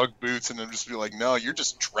pair of Ugg boots, and then just be like, no, you're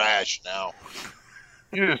just trash now.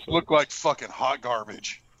 You just look like fucking hot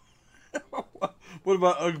garbage. What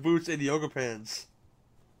about Ugg boots and yoga pants?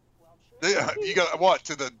 You got what,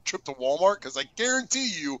 to the trip to Walmart? Because I guarantee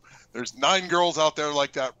you there's 9 girls out there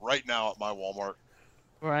like that right now at my Walmart.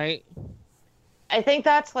 Right. I think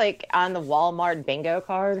that's like on the Walmart bingo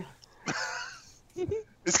card.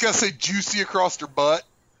 It's got to say juicy across her butt.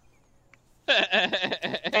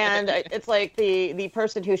 And it's like the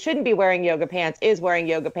person who shouldn't be wearing yoga pants is wearing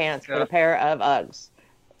yoga pants with a pair of Uggs.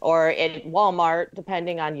 Or at Walmart,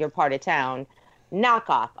 depending on your part of town,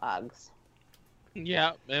 knockoff Uggs.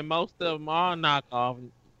 Yeah, and most of them are knockoff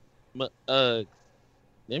Uggs.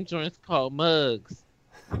 Them joints called mugs.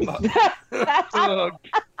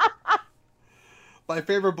 My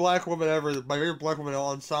favorite black woman ever, my favorite black woman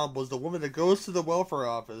ensemble is the woman that goes to the welfare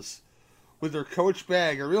office with her Coach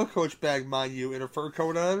bag, a real Coach bag, mind you, and a fur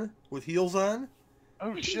coat on, with heels on.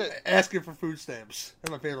 Oh, shit. Asking for food stamps.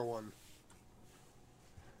 That's my favorite one.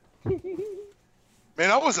 Man, Man,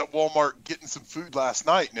 I was at Walmart getting some food last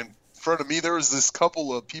night, and in front of me there was this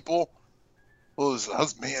couple of people.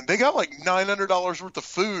 Man, they got like $900 worth of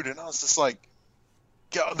food, and I was just like,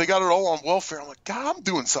 God, they got it all on welfare. I'm like, God, I'm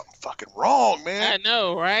doing something fucking wrong, man. I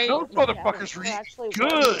know, right? Those motherfuckers were actually eating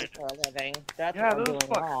good. for a living. That's Yeah, what I'm those doing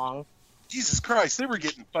fuckers. wrong. Jesus Christ, they were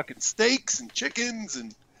getting fucking steaks and chickens,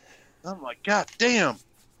 and I'm like, God damn.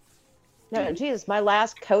 No, Jesus, my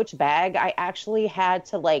last Coach bag, I actually had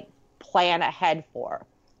to like plan ahead for.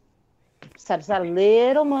 Set aside a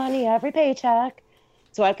little money every paycheck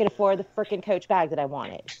so I could afford the freaking Coach bag that I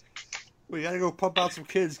wanted. Well, you gotta go pump out some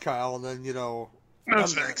kids, Kyle, and then, No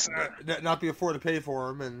thanks. not be afford to pay for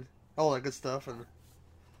them and all that good stuff. And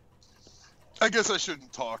I guess I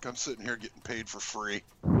shouldn't talk. I'm sitting here getting paid for free.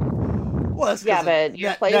 well, that's Yeah, but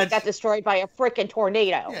your place got destroyed by a freaking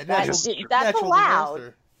tornado. Yeah, That's natural allowed.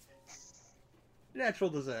 disaster. Natural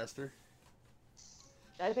disaster.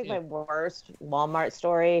 I think my worst Walmart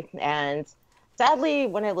story, and sadly,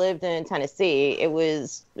 when I lived in Tennessee,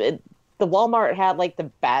 the Walmart had like the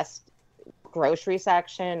best grocery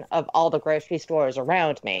section of all the grocery stores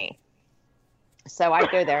around me. So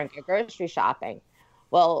I'd go there and go grocery shopping.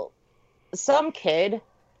 Well, some kid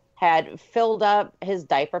had filled up his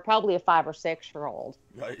diaper, probably a 5 or 6 year old.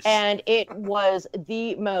 Nice. And it was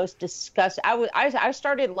the most disgusting. I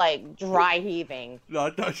started like dry heaving. No,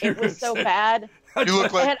 I thought you It were was so gonna say, bad. You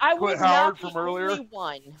look like And I Clint was Howard not from the earlier. only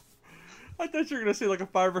one. I thought you were gonna say like a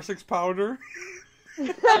 5 or 6 pounder.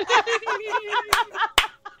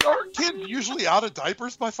 Aren't kids usually out of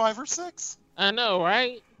diapers by 5 or 6? I know,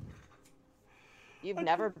 right? You've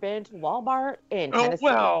never been to Walmart in Oh, Tennessee?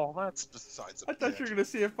 well, that's besides the I thought you were point. gonna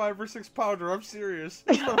say a 5 or 6 pounder. I'm serious.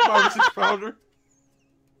 It's not a 5 or 6 pounder.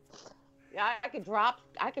 Yeah, I could drop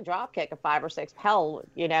kick a 5 or 6 pound.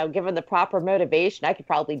 Given the proper motivation, I could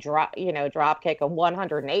probably drop kick a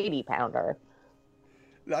 180 pounder.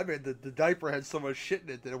 I mean, the diaper had so much shit in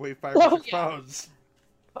it that it weighed 5 or 6 pounds.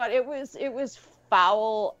 But it was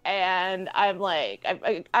foul, and I'm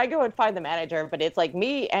like, I go and find the manager, but it's like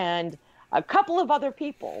me and a couple of other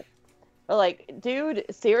people. They're like, dude,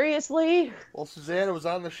 seriously? Well, Susanna was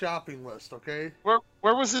on the shopping list, okay? Where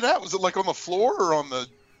was it at? Was it like on the floor or on the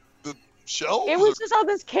shelves? It was just on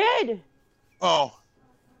this kid. Oh,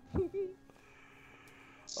 Oh,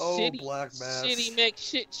 Shitty, Black Mass.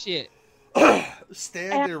 shitty shit.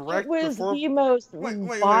 Stand And erect it was before... the most Wait,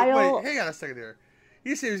 vile. hang on a second here.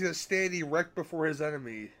 He said he was going to stand erect before his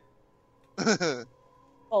enemy.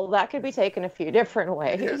 Well, that could be taken a few different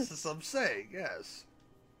ways. Yes, that's what I'm saying, yes.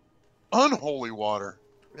 unholy water.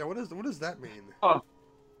 Yeah, what does that mean?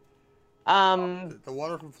 The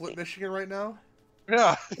water from Flint, Michigan right now?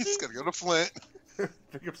 Yeah, he's gonna go to Flint.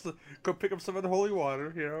 Go pick up some of the holy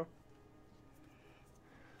water,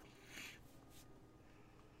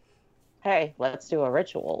 Hey, let's do a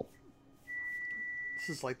ritual.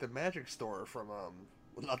 This is like the magic store from,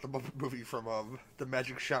 not the Muppet movie, from, the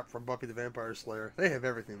magic shop from Buffy the Vampire Slayer. They have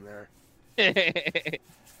everything there.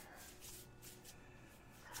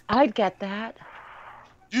 I'd get that.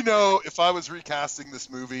 If I was recasting this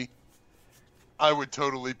movie, I would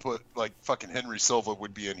totally put, like, fucking Henry Silva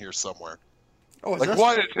would be in here somewhere. Oh, Like,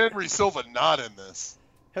 why is Henry Silva not in this?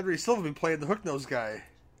 Henry Silva be playing the hook nose guy.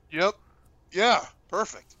 Yep. Yeah,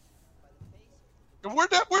 perfect. And where'd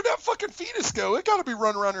that fucking fetus go? It gotta be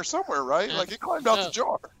running around here somewhere, right? Like, it climbed out the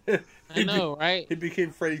jar. I know, right? He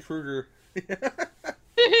became Freddy Krueger.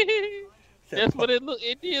 That's what it looked.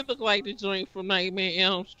 It did look like the joint from Nightmare on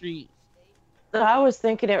Elm Street. I was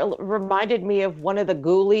thinking it reminded me of one of the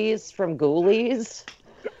ghoulies from Ghoulies.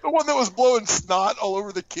 The one that was blowing snot all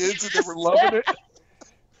over the kids and they were loving it.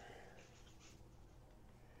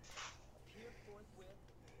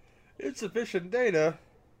 Insufficient data.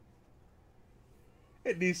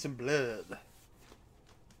 It needs some blood.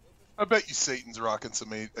 I bet you Satan's rocking some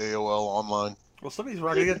AOL online. Well, somebody's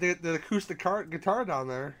rocking the acoustic guitar down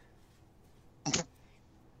there.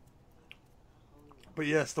 But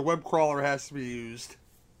yes, the web crawler has to be used.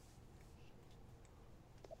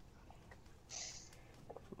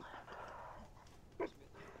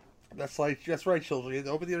 That's right, children. You had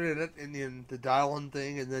to open the internet and the dial-in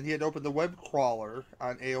thing, and then you had to open the web crawler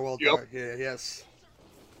on AOL. Yep. Yeah, yes.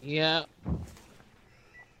 Yeah.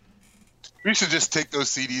 We should just take those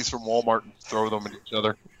CDs from Walmart and throw them at each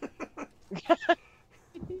other.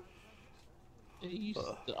 It used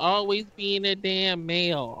to always be in a damn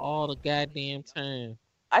mail all the goddamn time.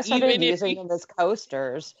 I started Even if using you- them as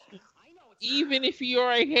coasters. Even if you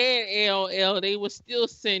already had AOL, they would still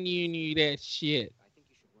send you that shit.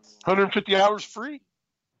 150 hours free.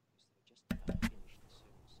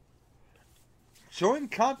 Join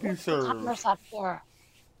CompuServe.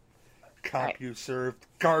 CompuServe.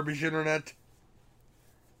 Garbage internet.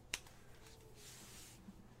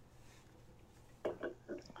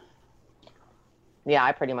 Yeah,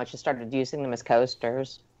 I pretty much just started using them as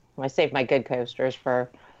coasters. I saved my good coasters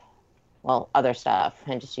for, well, other stuff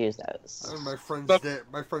and just use those. My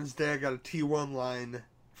friend's dad got a T1 line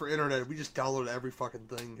for internet. We just downloaded every fucking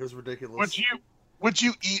thing. It was ridiculous. Would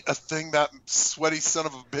you eat a thing that sweaty son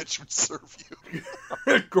of a bitch would serve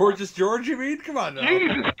you? Gorgeous George, you mean? Come on now.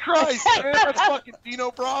 Jesus Christ, man, that's fucking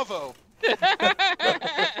Dino Bravo.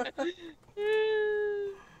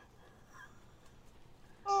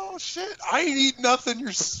 Oh shit! I ain't eat nothing.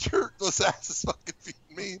 Your shirtless ass is fucking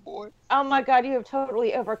feeding me, boy. Oh my god, you have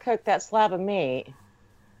totally overcooked that slab of meat.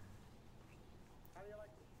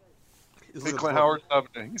 Hey, Clint Howard's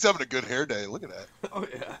he's having a good hair day. Look at that. Oh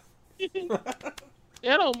yeah.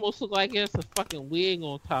 That almost look like it's a fucking wig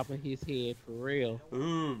on top of his head, for real.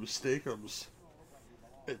 Ooh, mistakeums.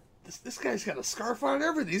 This guy's got a scarf on and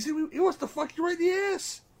everything. He wants to fuck you right in the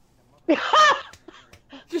ass.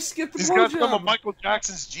 Just skip the He's blowjob. got some of Michael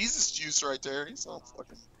Jackson's Jesus juice right there. He sounds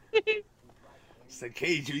fucking... It's like,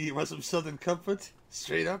 hey, do you want some Southern Comfort?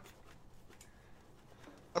 Straight up.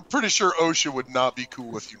 I'm pretty sure OSHA would not be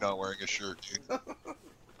cool with you not wearing a shirt, dude.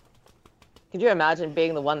 Could you imagine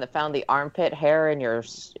being the one that found the armpit hair in your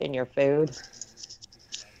food?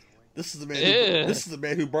 This is the man. This is the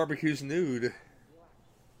man who barbecues nude.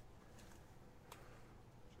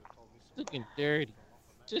 Looking dirty.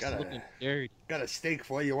 Looking dirty. Got a steak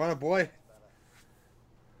for you. Want a boy?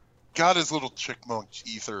 God, his little chickmunk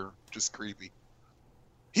ether just creepy.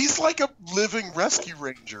 He's like a living rescue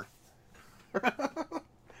ranger.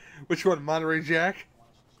 Which one, Monterey Jack?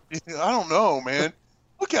 I don't know, man.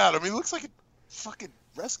 Look at him. He looks like a fucking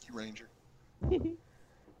rescue ranger.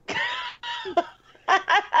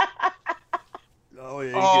 Oh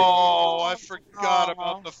yeah. I forgot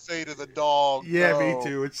about the fate of the dog. Yeah, no. me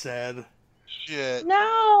too. It's sad. Shit.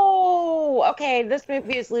 No. Okay, this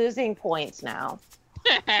movie is losing points now.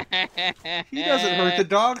 He doesn't hurt the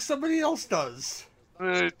dog. Somebody else does.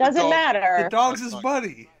 Doesn't matter. The dog's his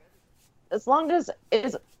buddy. As long as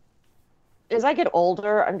I get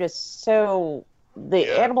older, I'm just so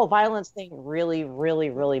animal violence thing really, really,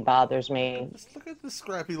 really bothers me. Just look at this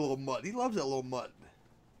scrappy little mutt. He loves that little mutt.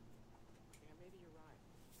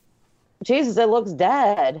 Jesus, it looks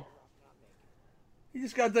dead. He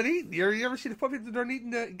just got done eating. You ever see the puppy that done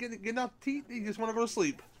eating, getting out to eat? He just want to go to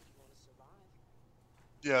sleep.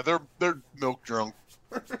 Yeah, they're milk drunk.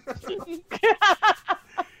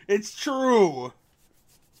 It's true.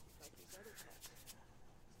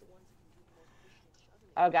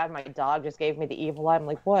 Oh god, my dog just gave me the evil eye. I'm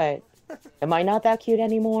like, what? Am I not that cute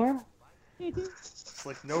anymore? It's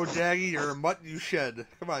like, no, Daggy, you're a mutt you shed.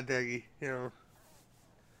 Come on, Daggy. You know.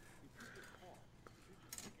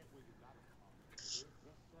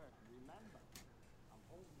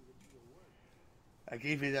 I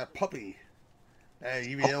gave you that puppy. Hey,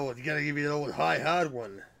 you gotta give me the old high hard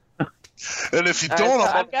one. And if you So don't,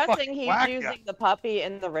 I'm I'll guessing he's whack using ya. the puppy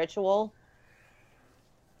in the ritual.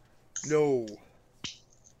 No.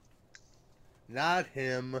 Not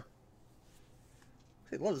him.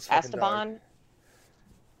 He loves this fucking dog. Esteban.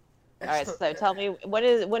 All right, so tell me,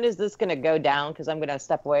 when is this going to go down? Because I'm going to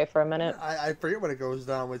step away for a minute. I forget when it goes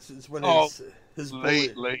down. It's when his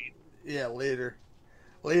late. Yeah, later.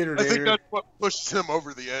 I think that's what pushed him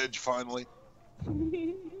over the edge finally.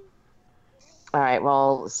 All right,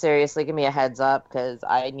 well, seriously, give me a heads up because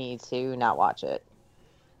I need to not watch it.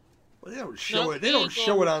 Well, they don't show it. They don't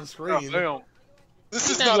show it on screen. No, they don't. This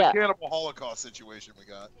is not a Cannibal Holocaust situation we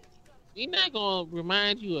got. We're not gonna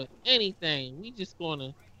remind you of anything. We just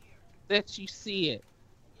gonna let you see it.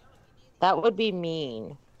 That would be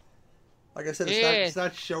mean. Like I said, it's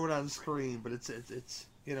not shown on screen, but it's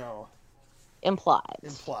you know, implied.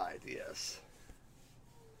 Implied, yes.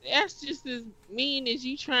 That's just as mean as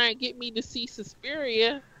you try and get me to see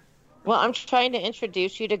Suspiria. Well, I'm trying to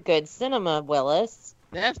introduce you to good cinema, Willis.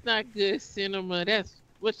 That's not good cinema. That's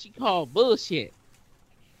what you call bullshit.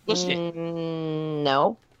 Bullshit.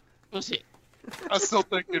 No. Bullshit. I still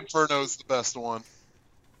think Inferno's the best one.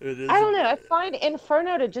 It is. I don't know. I find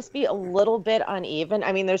Inferno to just be a little bit uneven.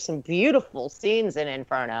 I mean, there's some beautiful scenes in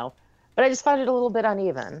Inferno, but I just find it a little bit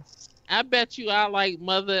uneven. I bet you I like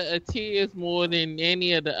Mother of Tears more than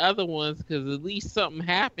any of the other ones because at least something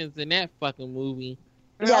happens in that fucking movie.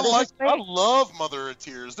 Yeah, I love Mother of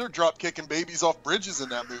Tears. They're drop kicking babies off bridges in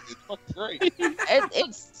that movie. It's fucking great.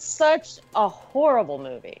 It's such a horrible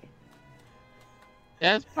movie.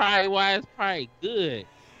 That's probably why it's probably good.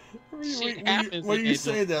 When you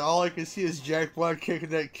say that, all I can see is Jack Black kicking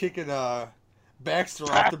Baxter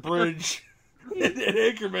off the bridge. And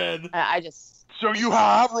Anchorman. I just. So you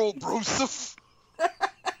have roll, Broseph.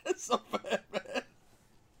 It's so bad, man.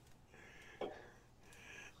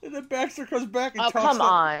 And then Baxter comes back and Oh, talks. come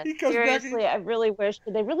on. He comes Seriously, back. I really wish.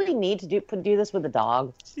 Do they really need to do this with the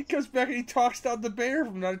dog? He comes back and he talks down the bear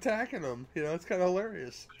from not attacking him. You know, it's kind of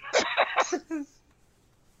hilarious.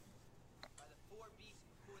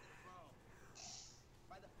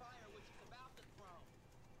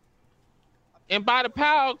 And by the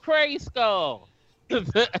power of Grayskull.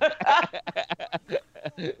 The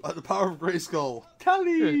power of Grayskull.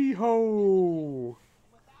 Tally ho!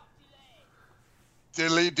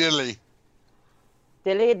 Dilly dilly.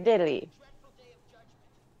 Dilly dilly.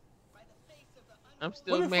 I'm What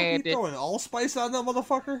still the fuck are mad you that throwing allspice on that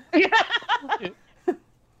motherfucker?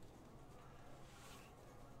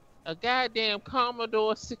 a goddamn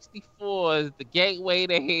Commodore 64 is the gateway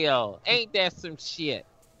to hell. Ain't that some shit?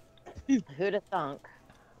 Who'd have thunk?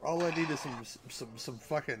 All I need is some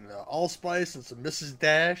fucking allspice and some Mrs.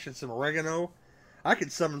 Dash and some oregano. I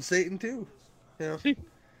could summon Satan too. You know?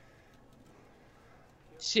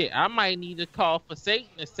 Shit, I might need to call for Satan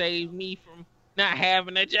to save me from not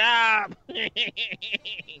having a job.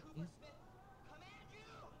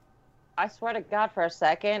 I swear to God, for a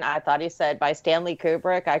second, I thought he said, by Stanley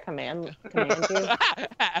Kubrick, I command you.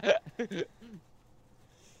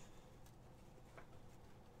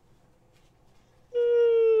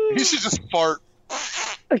 He should just fart.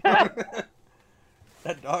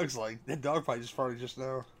 That dog probably just farted just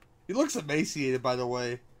now. He looks emaciated, by the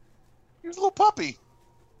way. He's a little puppy.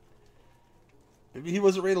 Maybe he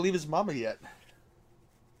wasn't ready to leave his mama yet.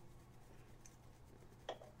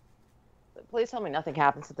 Please tell me nothing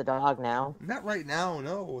happens to the dog now. Not right now,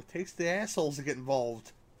 no. It takes the assholes to get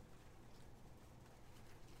involved.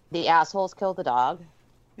 The assholes killed the dog.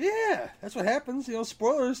 Yeah, that's what happens. You know,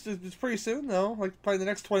 spoilers. It's pretty soon, though. Like, probably the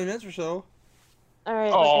next 20 minutes or so. All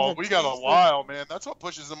right. Oh, we got a while, man. That's what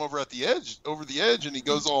pushes him over the edge, and he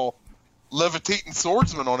goes all levitating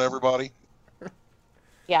swordsman on everybody.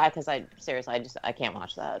 Yeah, because I can't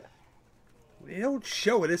watch that. They don't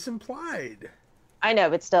show it. It's implied. I know,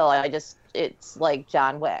 but still, it's like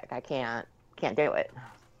John Wick. I can't do it.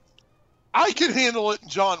 I can handle it in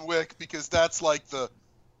John Wick because that's like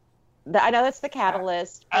I know that's the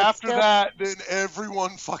catalyst. But after still, that, then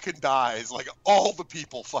everyone fucking dies. Like all the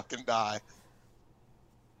people fucking die.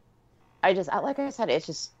 like I said, it's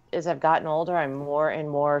just as I've gotten older, I'm more and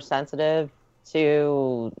more sensitive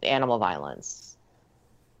to animal violence.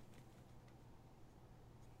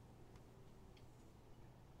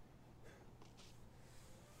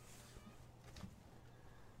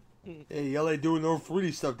 Hey, y'all ain't doing no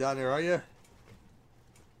fruity stuff down there, are you?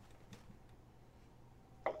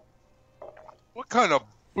 What kind of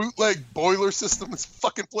bootleg boiler system this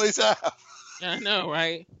fucking place have? I know,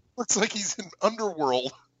 right? Looks like he's in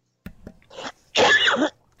Underworld.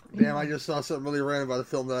 Damn, I just saw something really random about a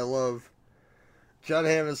film that I love. John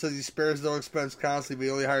Hammond says he spares no expense constantly, but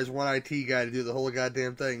he only hires one IT guy to do the whole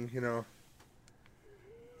goddamn thing, you know.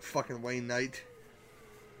 Fucking Wayne Knight.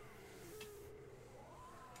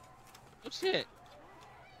 Oh, shit.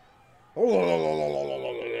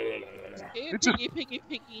 Hey, It's a-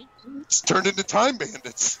 piggy. It's turned into Time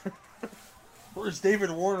Bandits. Where's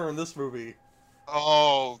David Warner in this movie?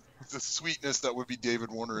 Oh, the sweetness that would be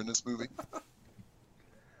David Warner in this movie.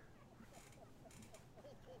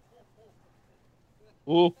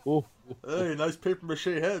 Oh. Hey, nice paper mache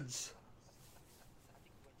heads.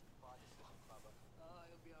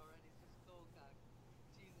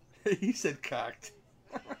 He said cocked.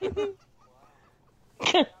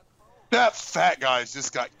 That fat guy's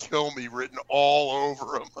just got "kill me" written all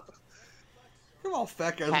over him. Come on,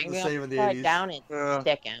 fat guys look Hang the him same in the upside 80s. down and Yeah.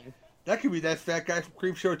 stick him. That could be that fat guy from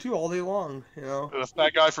Creepshow too, all day long, you know? The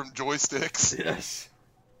fat guy from Joysticks. Yes.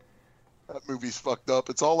 That movie's fucked up.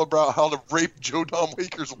 It's all about how to rape Joe Don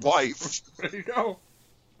Baker's wife. There you go.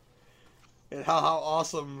 And how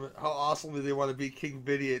awesome do they want to be King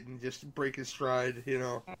Vidiot and just break his stride, you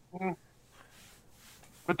know?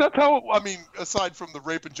 But that's how, I mean, aside from the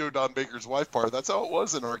raping Joe Don Baker's wife part, that's how it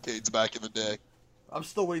was in arcades back in the day. I'm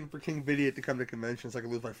still waiting for King Vidiot to come to conventions so I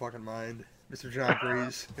can lose my fucking mind. Mr. John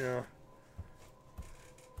Grease, you know.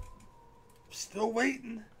 Still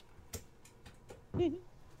waiting.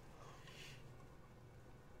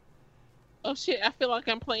 Oh, shit. I feel like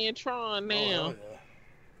I'm playing Tron now. Oh, yeah.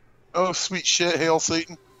 Oh, sweet shit, hail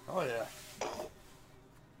Satan. Oh, yeah.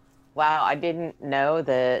 Wow, I didn't know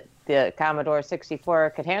that the Commodore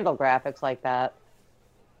 64 could handle graphics like that.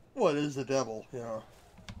 Well, it is the devil, you know.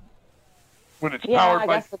 When it's Yeah, powered I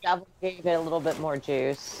by... guess the devil gave it a little bit more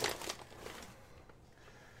juice.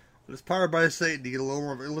 But it's powered by Satan to get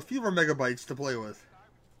a few more megabytes to play with.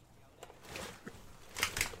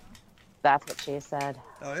 That's what she said.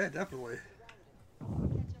 Oh yeah, definitely.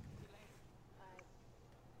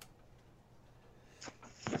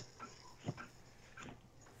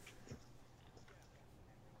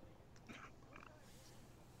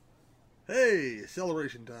 Hey,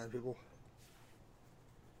 celebration time, people.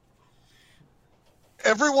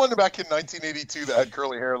 Everyone back in 1982 that had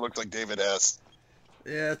curly hair looked like David Hess.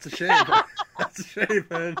 Yeah, it's a shame. That's a shame,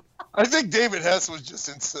 man. I think David Hess was just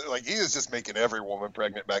he was just making every woman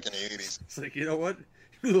pregnant back in the 80s. It's like, you know what?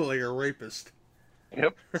 You look like a rapist.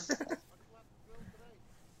 Yep.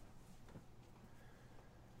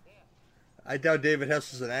 I doubt David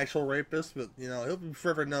Hess is an actual rapist, but you know he'll be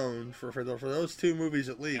forever known for those two movies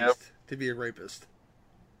at least to be a rapist.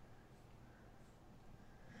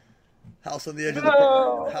 House on the edge of the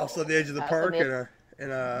park. House on the edge of the park,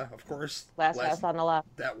 and of course, Last House on the Left.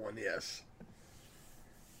 That one, yes.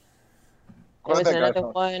 There was another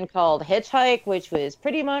one called Hitchhike, which was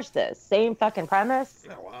pretty much the same fucking premise.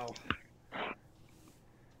 Oh wow!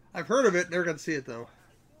 I've heard of it. Never got to see it though.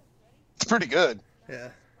 It's pretty good. Yeah.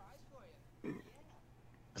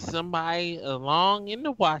 Somebody along in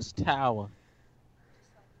the watchtower.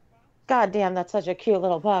 God damn, that's such a cute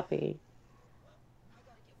little puppy.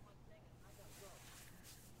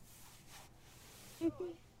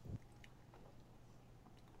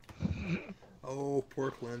 Oh,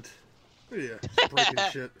 poor Clint. Oh, yeah, breaking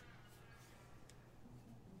shit.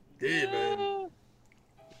 Yeah, man.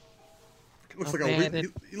 He looks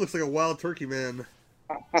he looks like a wild turkey man.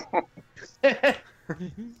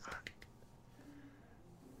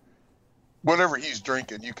 Whatever he's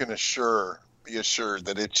drinking, you can be assured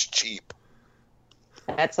that it's cheap.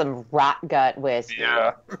 That's some rot gut whiskey.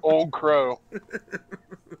 Yeah, Old Crow.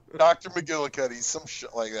 Dr. McGillicuddy, some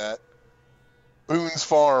shit like that. Boone's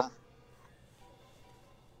Farm.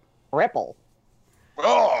 Ripple.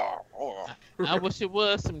 Oh. I wish it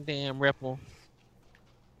was some damn Ripple.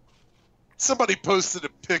 Somebody posted a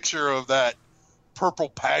picture of that purple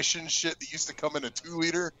passion shit that used to come in a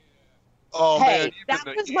 2-liter. Oh, hey, man.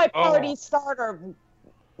 that was my party starter.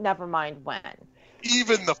 Never mind when.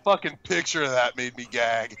 Even the fucking picture of that made me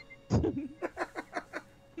gag.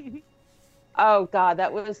 Oh, God,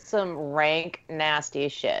 that was some rank, nasty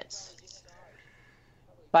shit.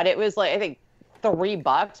 But it was like, I think,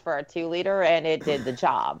 $3 for a 2-liter, and it did the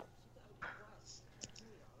job.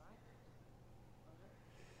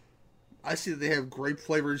 I see that they have grape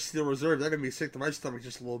flavored Steel Reserve. That made me sick to my stomach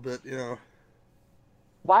just a little bit, you know.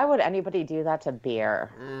 Why would anybody do that to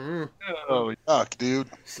beer? Mm-hmm. Oh, yuck, dude.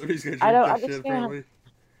 Somebody's gonna drink that shit, apparently.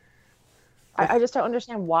 I just don't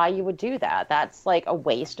understand why you would do that. That's like a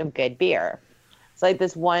waste of good beer. It's like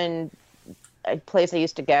this one place I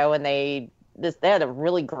used to go, and they had a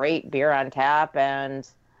really great beer on tap, and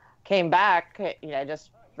came back,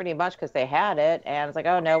 just pretty much because they had it, and it's like,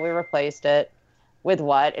 oh no, we replaced it with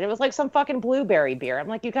what? And it was like some fucking blueberry beer. I'm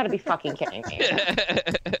like, you gotta be fucking kidding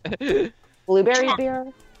me. Blueberry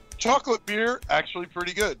beer? Chocolate beer, actually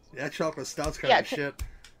pretty good. Yeah, chocolate stout's kind of shit.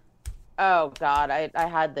 Oh god, I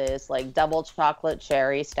had this like double chocolate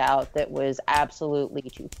cherry stout that was absolutely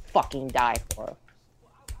to fucking die for.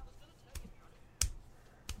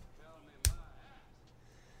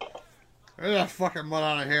 Get that fucking mud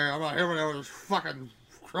out of here. I'm not here with this fucking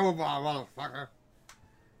crowbar, motherfucker.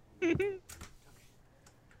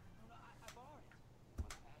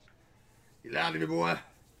 You lied to me, boy.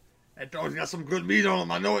 That dog's got some good meat on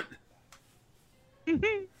him, I know it. You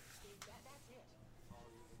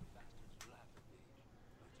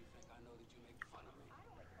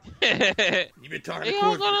been talking They to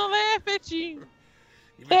all Court. gonna laugh at you.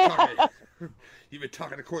 You been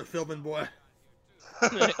talking to Court Feldman, boy.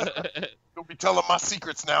 Don't be telling my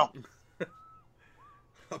secrets now.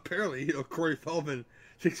 Apparently, Corey Feldman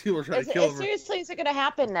thinks people are trying to kill him. Seriously, is it gonna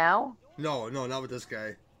happen now? No, not with this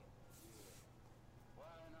guy.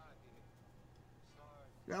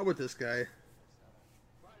 Not with this guy.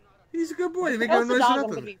 He's a good boy. He making no noise or I'm nothing.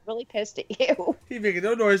 gonna be really pissed at you. He making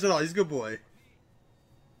no noise at all. He's a good boy.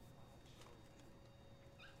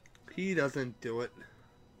 He doesn't do it.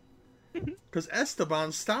 Because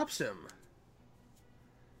Esteban stops him.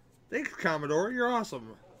 Thanks, Commodore. You're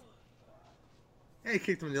awesome. And he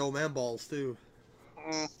kicked him in the old man balls, too.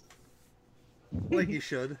 Like he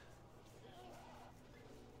should.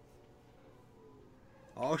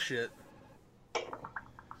 Oh, shit.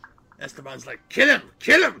 Esteban's like, kill him!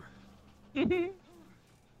 Kill him!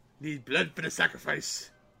 Need blood for the sacrifice.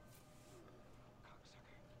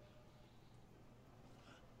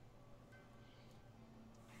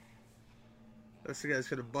 This guy's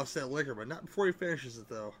gonna bust that liquor, but not before he finishes it,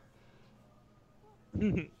 though.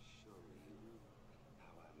 Ew,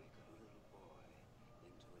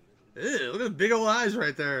 look at the big old eyes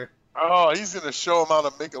right there. Oh, he's gonna show him how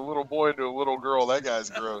to make a little boy into a little girl. That guy's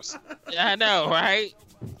gross. Yeah, I know, right?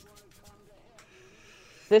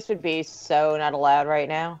 This would be so not allowed right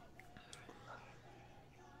now.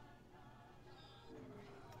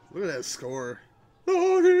 Look at that score.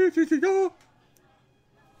 The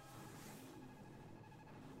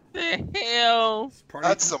hell?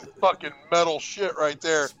 That's some fucking metal shit right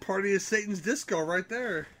there. It's Party of Satan's Disco right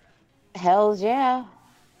there. Hells yeah.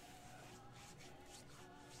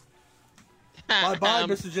 Bye-bye,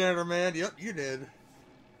 Mr. Janitor Man. Yep, you did.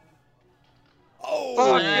 Oh,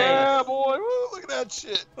 Fuck nice. yeah, boy. Woo, look at that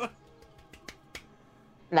shit.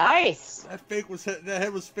 Nice. that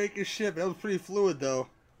head was fake as shit, but that was pretty fluid, though.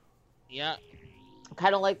 Yeah.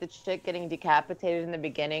 Kind of like the chick getting decapitated in the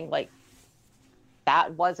beginning. Like,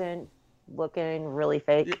 that wasn't looking really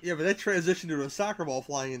fake. Yeah, but that transitioned to a soccer ball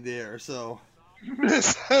flying in the air, so...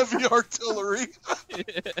 Miss Heavy Artillery.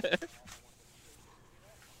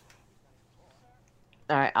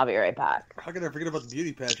 All right, I'll be right back. How could I forget about the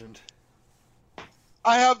beauty pageant?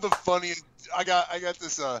 I have the funniest. I got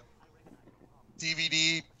this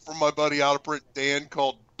DVD from my buddy out of print Dan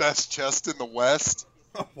called Best Chest in the West.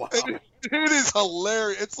 Oh, wow. And it is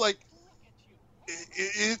hilarious. It's like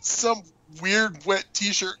it's some weird wet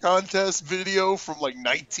T-shirt contest video from like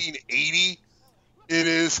 1980. It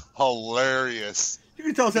is hilarious. You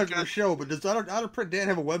can tell us after the show, but does Out of Print Dan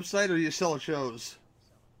have a website, or do you sell at shows?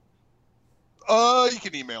 You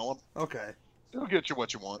can email him. Okay. He'll get you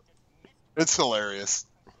what you want. It's hilarious.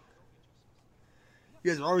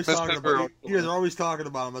 You guys are always Best talking member about. You guys are always talking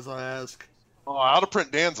about him as I ask. Oh, Out of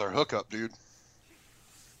Print Dan's our hookup, dude.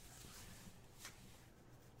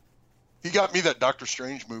 He got me that Doctor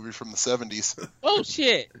Strange movie from the 70s. Oh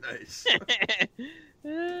shit. Nice.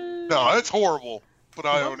 No, it's horrible, but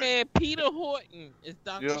I My own it. man Peter Horton is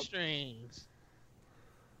Doctor Yep. Strange.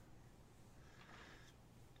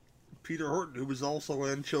 Peter Horton, who was also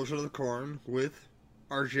in Children of the Corn with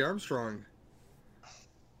R.G. Armstrong.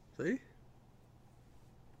 See?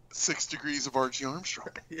 6 Degrees of R.G. Armstrong.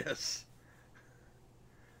 Yes.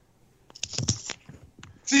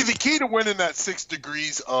 See, the key to winning that 6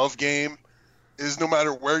 Degrees of game is no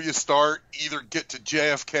matter where you start, either get to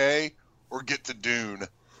JFK or get to Dune.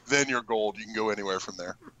 Then you're gold. You can go anywhere from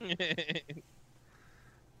there.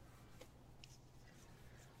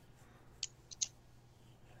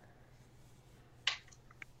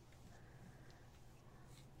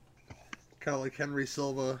 Kind of like Henry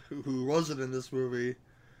Silva, who wasn't in this movie.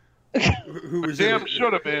 Who was Damn, in,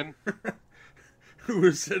 should have been. Who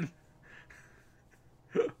was in...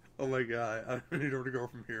 Oh my god, I don't know where to go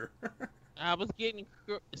from here. I was getting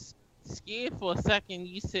scared for a second.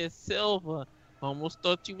 You said Silva. Almost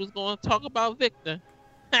thought you was going to talk about Victor.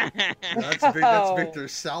 That's Victor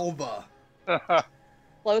Salva.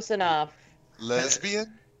 Close enough.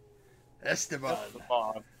 Lesbian? Esteban.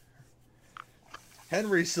 Esteban.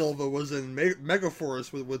 Henry Silva was in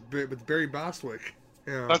Megaforce with Barry Bostwick.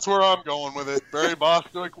 Yeah. That's where I'm going with it. Barry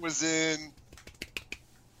Bostwick was in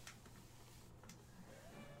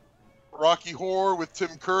Rocky Horror with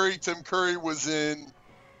Tim Curry. Tim Curry was in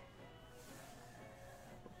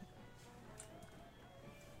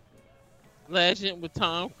Legend with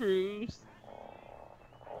Tom Cruise.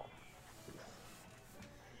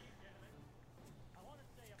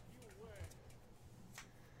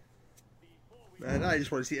 Man, I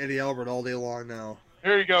just want to see Eddie Albert all day long now.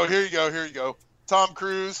 Here you go. Tom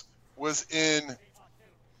Cruise was in...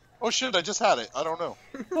 Oh, shit, I just had it. I don't know.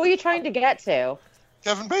 Who are you trying to get to?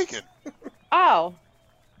 Kevin Bacon Oh.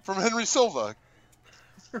 from Henry Silva.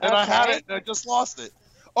 And I had it, and I just lost it.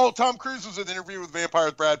 Oh, Tom Cruise was in an interview with Vampire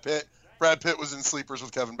with Brad Pitt. Brad Pitt was in Sleepers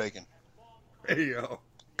with Kevin Bacon. There you go.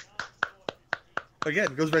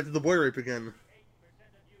 Again, goes back to the boy rape again.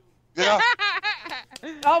 Yeah.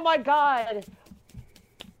 Oh my god.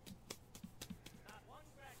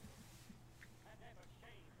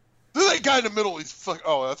 Look at that guy in the middle. He's fuck.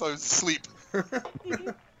 Oh, I thought he was asleep.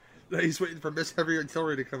 He's waiting for Miss Heavy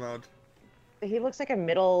Artillery to come out. He looks like a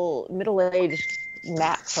middle-aged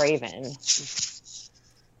Matt Craven.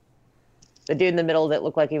 The dude in the middle that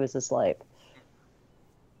looked like he was asleep.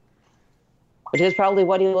 Which is probably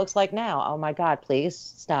what he looks like now. Oh my god, please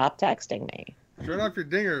stop texting me. Turn off your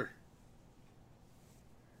dinger.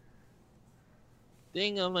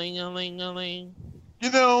 Ding-a-ling-a-ling-a-ling.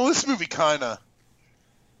 You know, this movie kind of...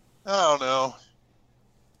 I don't know.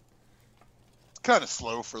 It's kind of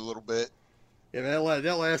slow for a little bit. Yeah, that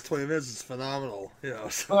last 20 minutes is phenomenal. You know.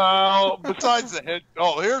 So. Well, besides the head...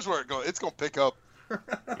 Oh, here's where it goes. It's going to pick up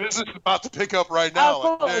Business is about to pick up right now. Oh,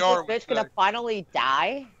 cool. Like, they Is are. this bitch gonna finally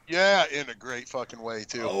die? Yeah, in a great fucking way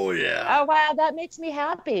too. Oh yeah. Oh wow, that makes me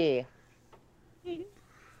happy.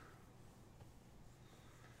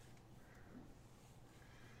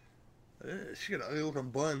 She got an ugly looking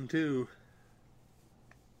bun too.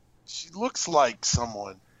 She looks like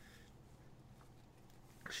someone.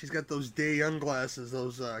 She's got those Day Young glasses,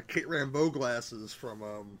 those Kate Rambeau glasses from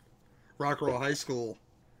Rockville High School.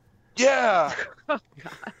 Yeah. Oh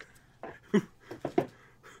god.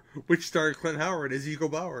 Which starred Clint Howard as Eagle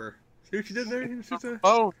Bauer. See what you did there?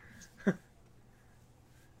 Oh,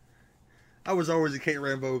 I was always a Kate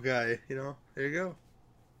Rambeau guy, you know. There you go.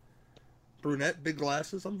 Brunette, big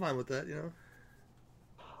glasses. I'm fine with that, you know.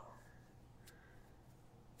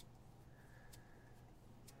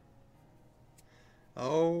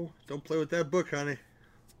 Oh, don't play with that book, honey.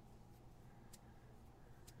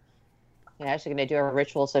 Yeah, she's gonna do a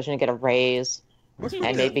ritual so she can get a raise. What's with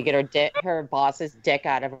And that? maybe get her boss's dick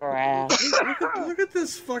out of her ass. Look at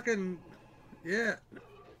this fucking... Yeah.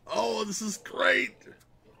 Oh, this is great.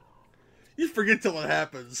 You forget till it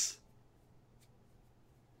happens.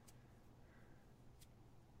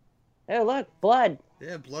 Oh look, blood.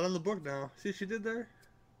 Yeah, blood on the book now. See what she did there?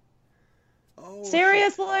 Oh,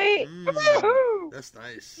 Seriously? that's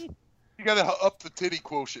nice. you gotta up the titty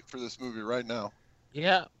quotient for this movie right now.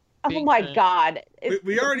 Yeah. Oh Big my time. god.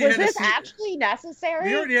 We already was had to this see- actually necessary?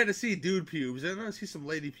 We already had to see dude pubes. I want to see some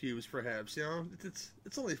lady pubes, perhaps. You know,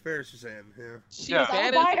 it's only fair, Suzanne. Yeah. She Yeah.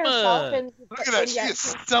 bad All by as herself mud. and Look at that. She is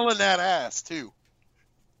selling that ass too.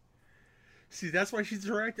 See, that's why she's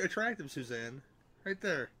attractive, Suzanne. Right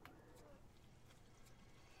there.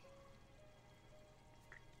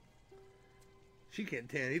 She can't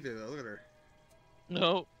tan either, though. Look at her.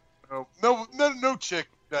 No. No chick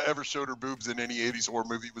that ever showed her boobs in any 80s horror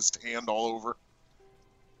movie was tanned all over.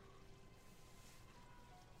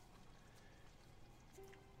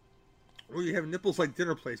 Well, you have nipples like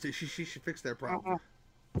dinner plates. She should fix that problem.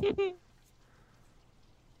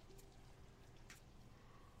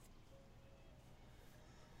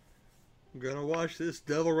 I'm gonna wash this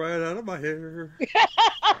devil right out of my hair.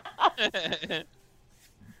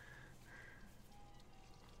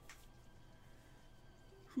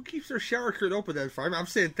 Who keeps their shower curtain open that far? I'm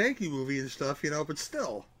saying thank you movie and stuff, you know, but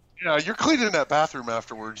still. Yeah, you're cleaning that bathroom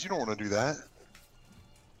afterwards. You don't want to do that.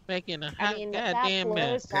 Making a I hot mean, goddamn that mess.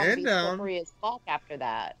 floor's gotta be Pan down. slippery as fuck after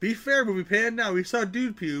that. Be fair, movie pan now. We saw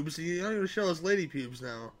dude pubes. You don't even show us lady pubes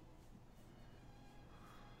now.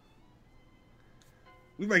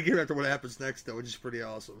 We might get after what happens next, though, which is pretty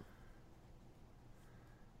awesome.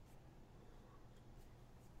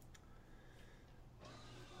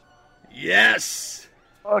 Yes!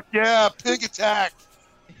 Fuck yeah, pig attack.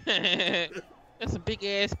 That's some big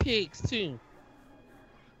ass pigs too.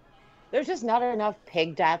 There's just not enough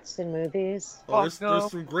pig deaths in movies. Oh, Fuck no.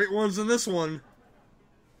 there's some great ones in this one.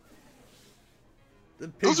 The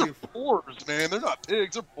pigs Those are boars, man. They're not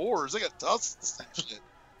pigs. They're boars. They got tusks and shit.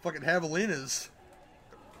 fucking javelinas.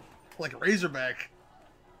 Like a razorback.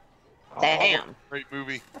 Damn. Great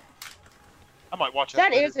movie. I might watch that.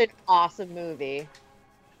 That later. is an awesome movie.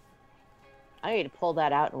 I need to pull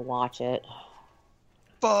that out and watch it.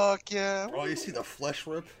 Fuck yeah. Oh, you see the flesh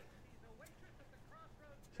rip?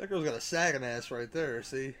 That girl's got a sagging ass right there,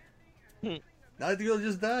 see? Now the girl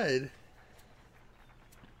just died.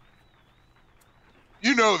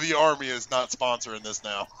 You know the army is not sponsoring this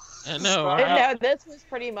now. I know. And Right? no, this was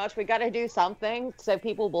pretty much, we gotta do something so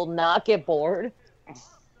people will not get bored.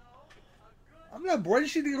 I'm not bored.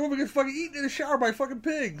 She didn't go over and get fucking eaten in the shower by fucking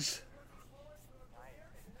pigs.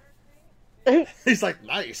 He's like,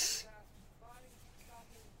 nice.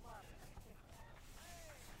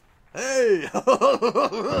 Hey!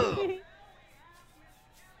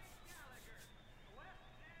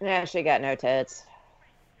 Yeah, she got no tits.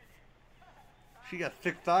 She got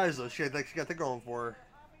thick thighs though. She got that going for her.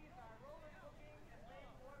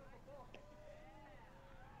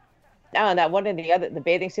 Oh, and that one in the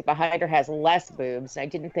bathing suit behind her has less boobs. I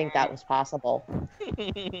didn't think that was possible.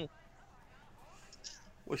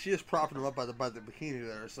 Well, she is propping him up by the bikini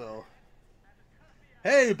there. So,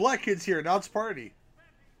 hey, black kid's here. Now it's party.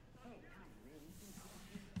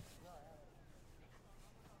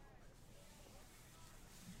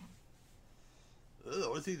 Ugh,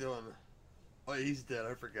 what's he doing? Oh, he's dead.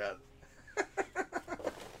 I forgot.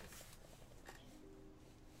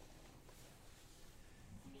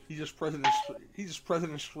 He just President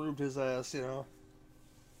Scroobed his ass, you know.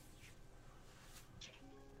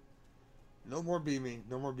 No more beaming.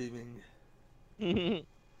 No more beaming.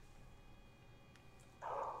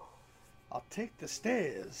 I'll take the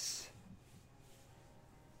stairs.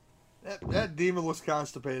 That demon looks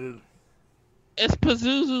constipated. It's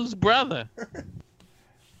Pazuzu's brother.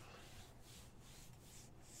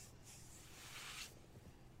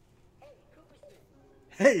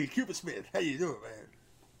 Hey, Cupid Smith, how you doing, man?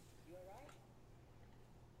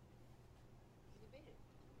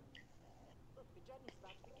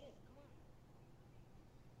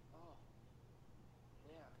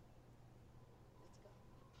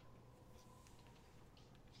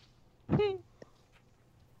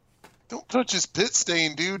 Don't touch his pit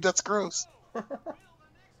stain, dude. That's gross.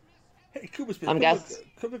 Hey, Cupid Smith,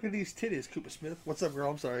 come look at these titties, Cupid Smith. What's up,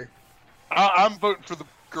 girl? I'm sorry. I'm voting for the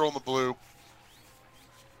girl in the blue.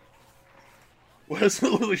 Well, it's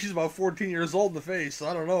literally she's about 14 years old in the face, so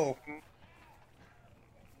I don't know.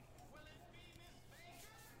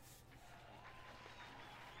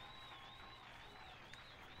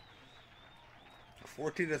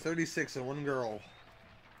 $14 to $36 and one girl.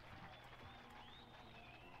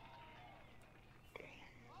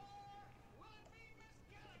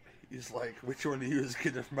 He's like, which one of you is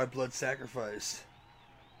good for my blood sacrifice?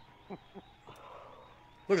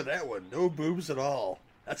 Look at that one. No boobs at all.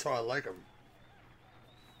 That's how I like them.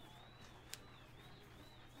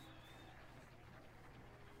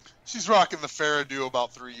 She's rocking the Farrah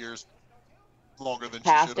about 3 years longer than she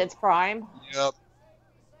should have. Past its prime. Yep.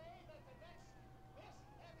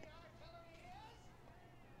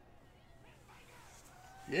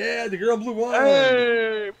 Yeah, the girl in blue won.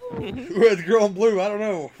 Hey! Who had the girl in blue? I don't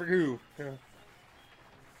know. For who? Yeah.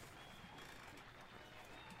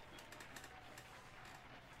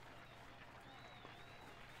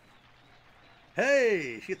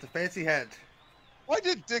 Hey, she gets the fancy hat. Why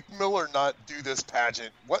did Dick Miller not do this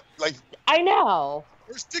pageant? What, like, I know.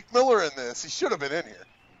 where's Dick Miller in this? He should have been in here.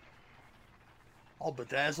 All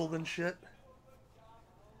bedazzled and shit.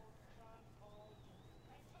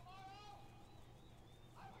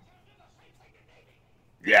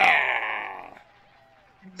 Yeah!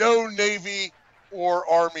 No Navy or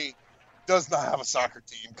Army does not have a soccer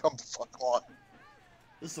team. Come the fuck on.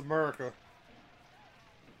 This is America.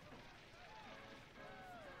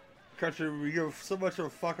 Country, we give so much of a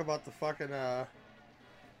fuck about the fucking,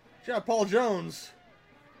 John Paul Jones.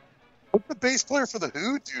 What's the bass player for the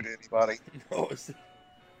Who do to anybody? No, it's...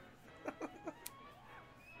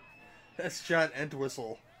 That's John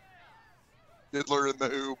Entwistle. Diddler in the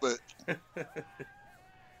Who, but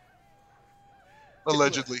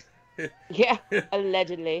allegedly. Yeah,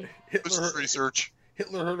 allegedly. This is research.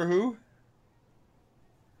 Hitler heard of who?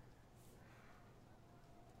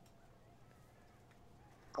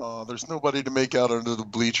 There's nobody to make out under the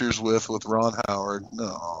bleachers with Ron Howard.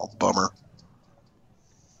 No, bummer.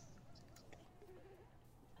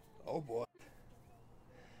 Oh boy.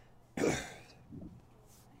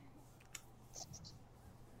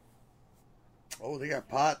 Oh, they got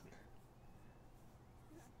pot.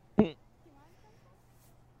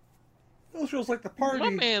 Those girls like the party. My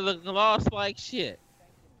man looking lost like shit.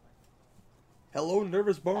 Hello,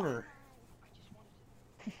 nervous boner.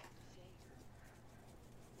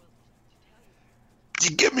 You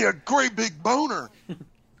give me a great big boner.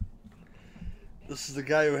 This is the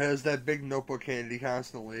guy who has that big notebook handy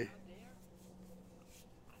constantly.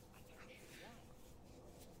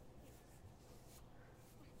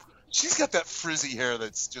 She's got that frizzy hair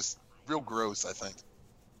that's just real gross, I think.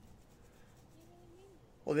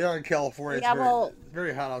 Well, they are in California. It's Yeah, well-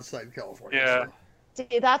 very hot outside in California. Yeah. So.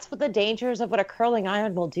 See, that's what the dangers of what a curling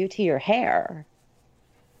iron will do to your hair.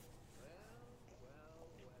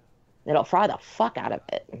 It'll fry the fuck out of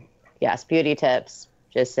it. Yes, beauty tips,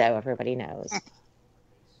 just so everybody knows.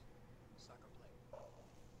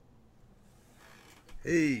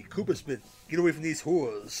 Hey, Cooper Smith, get away from these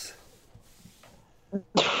whores.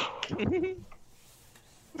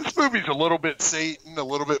 This movie's a little bit Satan, a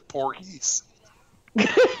little bit Porky's. A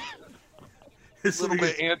little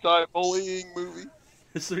bit anti-bullying movie.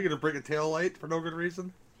 So you're gonna break a tail light for no good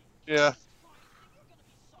reason? Yeah.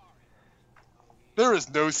 There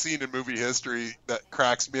is no scene in movie history that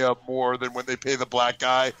cracks me up more than when they pay the black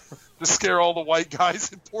guy to scare all the white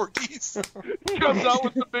guys in Porky's. He comes out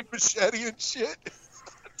with the big machete and shit.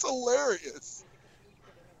 It's hilarious.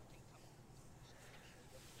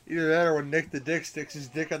 Either that or when Nick the Dick sticks his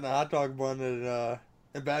dick on the hot dog bun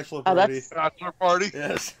at Bachelor Oh, Party. that's- Bachelor party.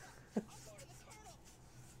 Yes.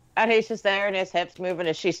 And he's just there and his hips moving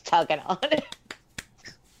as she's tugging on it.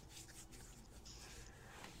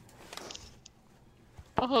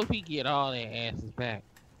 I hope he get all their asses back.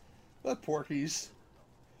 That Porky's.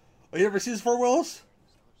 Oh, you ever seen this before, Willis?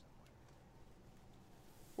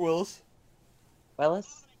 Willis?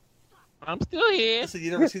 Willis? I'm still here. So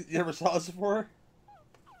you never saw this before?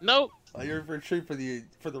 Nope. You're in for a treat for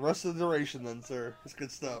the rest of the duration, then, sir. It's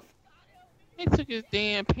good stuff. He took his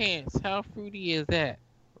damn pants. How fruity is that?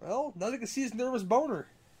 Well, now they can see his nervous boner.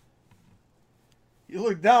 You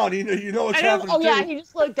look down, you know what's I know. happening. Oh too. yeah, he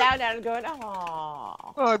just looked down at him, going, "Oh."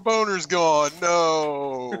 My boner's gone.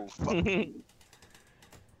 No.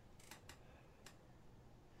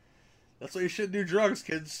 That's why you shouldn't do drugs,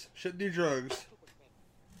 kids. Shouldn't do drugs.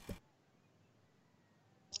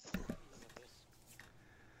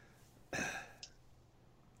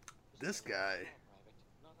 This guy.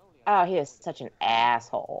 Oh, he is such an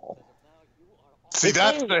asshole. See,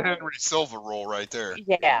 that's the Henry Silva role right there.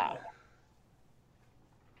 Yeah.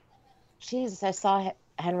 Jesus, I saw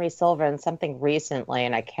Henry Silva in something recently,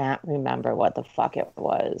 and I can't remember what the fuck it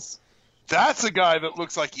was. That's a guy that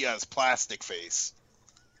looks like he has plastic face.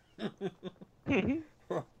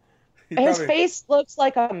 His face looks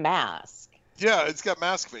like a mask. Yeah, it's got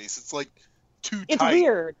mask face. It's like too It's tight.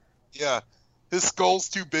 weird. Yeah, his skull's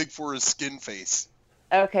too big for his skin face.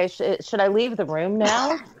 Okay, should I leave the room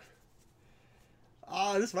now?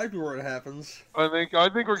 This might be where it happens. I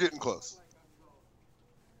think we're getting close.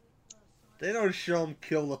 They don't show him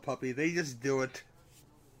kill the puppy. They just do it.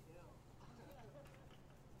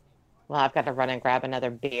 Well, I've got to run and grab another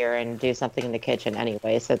beer and do something in the kitchen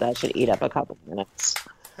anyway, so that should eat up a couple minutes.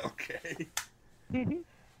 Okay.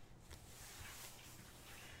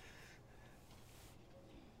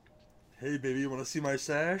 Hey, baby, you want to see my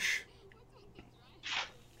sash?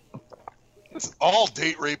 It's all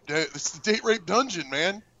date rape. It's the date rape dungeon,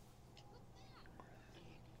 man.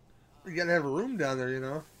 You gotta have a room down there, you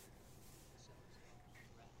know.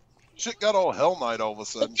 Shit got all Hell Night all of a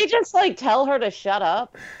sudden. Did you just, like, tell her to shut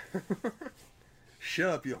up? Shut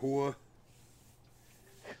up, you whore.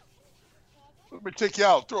 Let me take you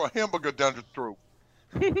out. Throw a hamburger down your throat.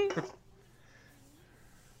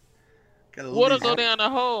 Water go down the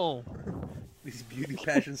hole. These beauty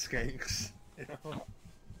pageant skanks. You know?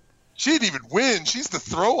 She'd even win. She's the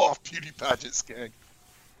throw-off beauty pageant skank.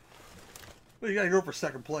 Well, you gotta go for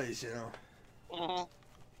second place, you know. Uh-huh.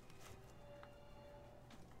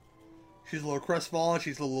 She's a little crestfallen.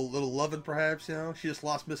 She's a little loving, perhaps, you know. She just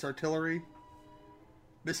lost Miss Artillery.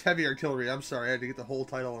 Miss Heavy Artillery. I'm sorry. I had to get the whole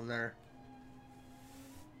title in there.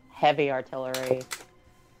 Heavy artillery.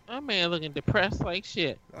 That man looking depressed like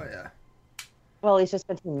shit. Oh, yeah. Well, he's just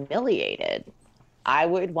been humiliated. I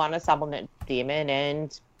would want to summon a demon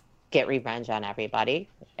and get revenge on everybody.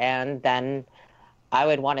 And then I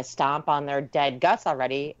would want to stomp on their dead guts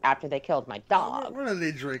already after they killed my dog. What are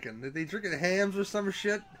they drinking? Are they drinking hams or some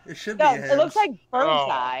shit? It should No, be hams. it looks like bird's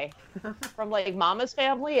eye. From, like, Mama's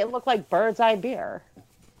family, it looked like bird's eye beer.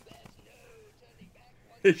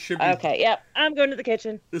 It should be. Okay, yep. I'm going to the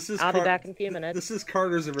kitchen. I'll be Car- back in a few minutes. This is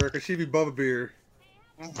Carter's America. She'd be Bubba Beer.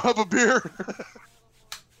 Bubba beer.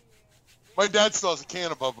 My dad still has a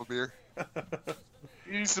can of Bubba beer.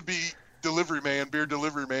 He used to be beer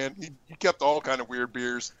delivery man. He kept all kind of weird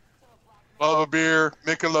beers. Bubba beer,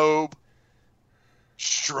 Michelob,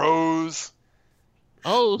 Stroh's.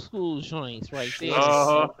 Old school joints right there.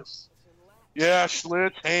 Yeah,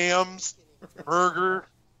 Schlitz, Hams, Burger,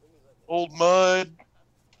 Old Mud.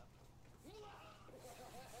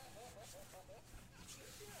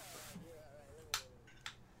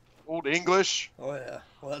 Old English. Oh, yeah.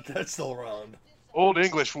 Well, that's still around. Old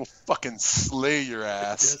English will fucking slay your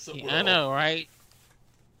ass. Yes, it Yeah, will. I know, right?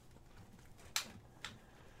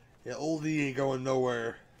 Yeah, Old E ain't going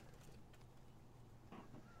nowhere.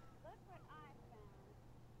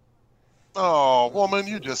 Oh, woman,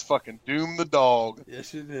 you just fucking doomed the dog.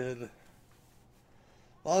 Yes, you did.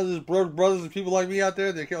 A lot of those broke brothers and people like me out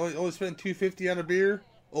there, they can always spend $2.50 on a beer.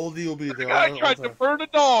 Old E will be there. The guy tried to burn a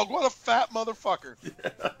dog. What a fat motherfucker.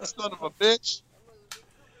 Son of a bitch.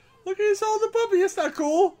 Look at his holding the puppy. That's not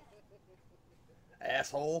cool.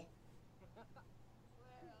 Asshole.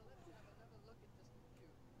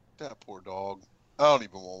 That poor dog. I don't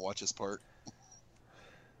even want to watch this part.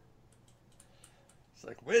 It's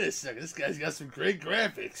like, wait a second. This guy's got some great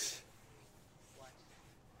graphics.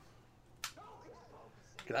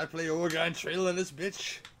 Can I play Oregon Trail in this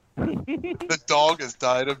bitch? The dog has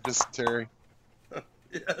died of dysentery.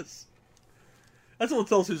 Yes. That's what we'll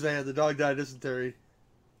tell Suzanne. The dog died of dysentery.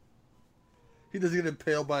 He doesn't get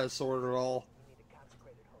impaled by a sword at all.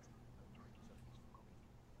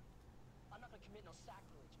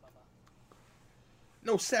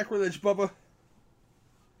 No sacrilege, Bubba.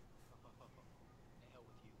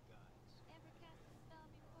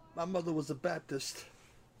 My mother was a Baptist.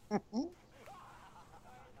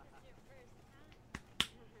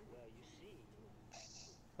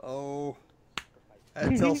 Oh. I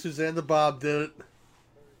had to tell Suzanne that Bob did it.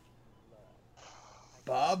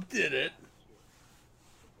 Bob? Bob did it.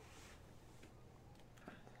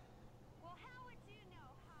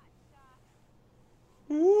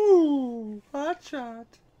 Ooh, hot shot.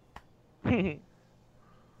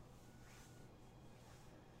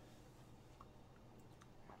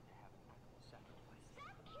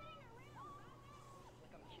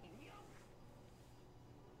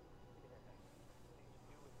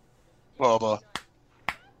 Bubba.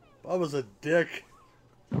 Bubba's a dick.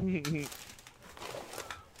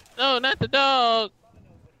 No, not the dog.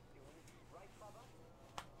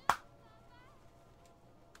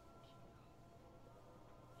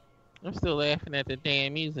 I'm still laughing at the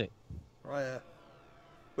damn music. Oh yeah.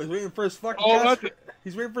 But he's waiting for his fucking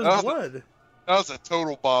he's waiting for his Oh. blood. That was a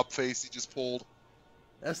total Bob face he just pulled.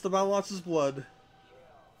 Esteban wants his blood.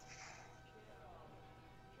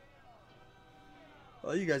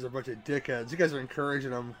 Oh, you guys are a bunch of dickheads. You guys are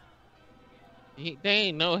encouraging him. They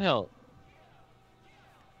ain't no help.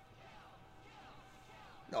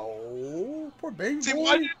 No, poor baby See, boy.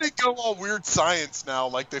 why did they go all weird science now?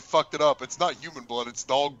 Like they fucked it up. It's not human blood, it's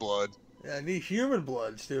dog blood. Yeah, I need human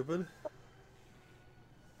blood, stupid.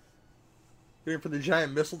 Waiting for the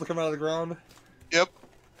giant missile to come out of the ground? Yep.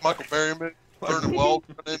 Michael Berryman, Vernon Wells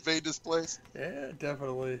gonna invade this place. Yeah,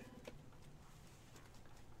 definitely.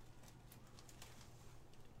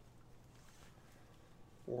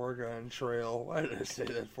 Oregon Trail. Why did I say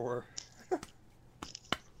that for?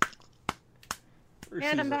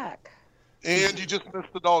 And I'm back. And you just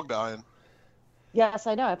missed the dog dying. Yes,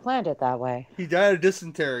 I know. I planned it that way. He died of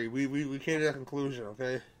dysentery. We came to that conclusion,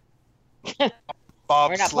 okay?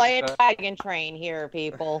 Bob We're not slipped playing that. Wagon Train here,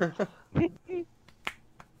 people.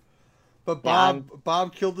 But Yeah,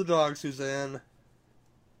 Bob killed the dog, Suzanne.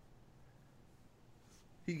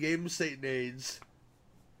 He gave him Satan AIDS.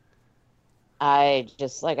 I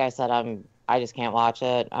just, like I said, I just can't watch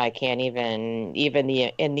it. I can't even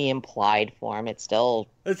in the implied form. It still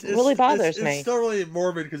really bothers me. It's still really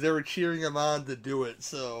morbid because they were cheering him on to do it.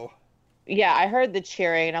 So Yeah, I heard the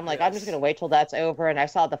cheering, and I'm like, I'm Yes. just gonna wait till that's over. And I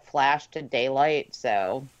saw the flash to daylight,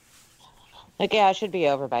 so like, yeah, it should be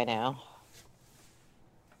over by now.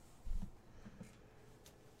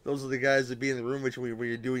 those are the guys that be in the room with you when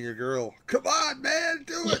you're doing your girl. Come on, man,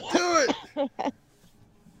 do it.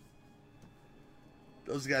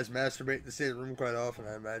 Those guys masturbate in the same room quite often,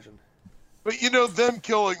 I imagine. But you know, them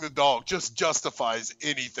killing the dog just justifies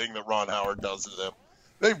anything that Ron Howard does to them.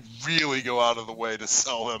 They really go out of the way to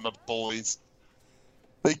sell him as bullies.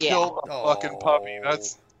 They killed a fucking puppy.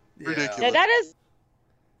 That's Yeah. ridiculous. Now, that is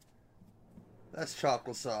That's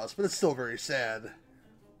chocolate sauce, but it's still very sad.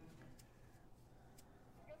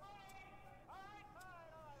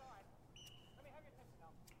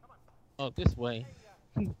 Oh, this way.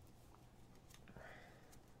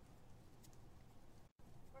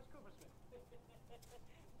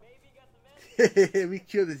 We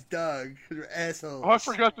killed his dog. We're assholes. Oh, I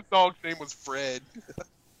forgot the dog's name was Fred.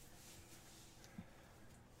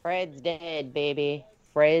 Fred's dead, baby.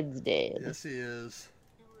 Fred's dead. Yes, he is.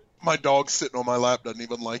 My dog's sitting on my lap, doesn't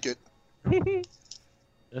even like it.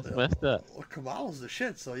 That's messed up. Well, Kamala's the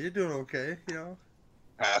shit, so you're doing okay, you know.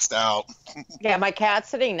 Passed out. Yeah, my cat's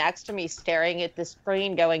sitting next to me, staring at the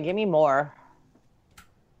screen, going, "Give me more."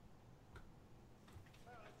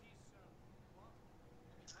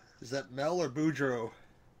 Is that Mel or Boudreaux?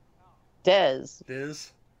 Diz, It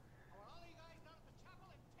is.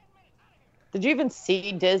 did you even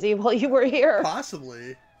see Dizzy while you were here?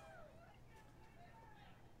 Possibly.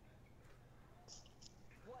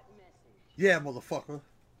 Yeah, motherfucker.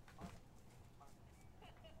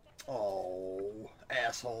 Oh,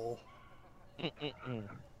 asshole.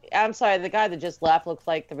 I'm sorry, the guy that just left looks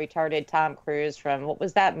like the retarded Tom Cruise from, what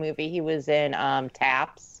was that movie he was in,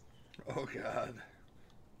 Taps? Oh, God.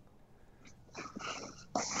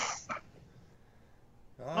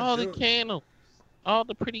 All do the it. candles. All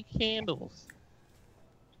the pretty candles.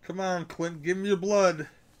 Come on, Clint, give me your blood.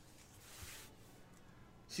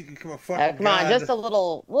 So you can become a fucking Come on, god. just a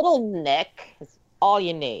little nick is all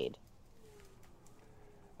you need.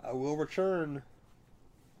 I will return.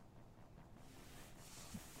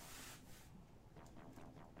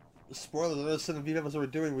 Spoilers, I know some of you episodes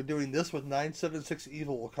we're doing this with 976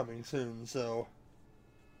 Evil coming soon, so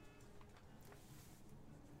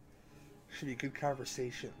should be a good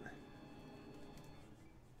conversation.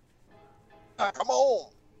 Ah, come on.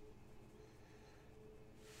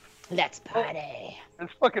 Let's party. His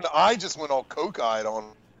fucking eye just went all coke-eyed on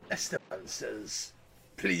him. Esteban says,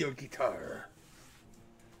 play your guitar.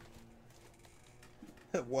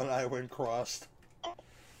 That one eye went crossed.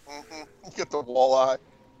 Get the walleye.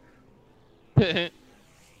 Here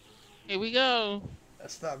we go.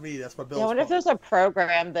 That's not me. That's my Yeah, Bill's I wonder if palsy. there's a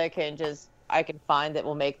program that I can find that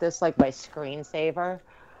will make this like my screensaver.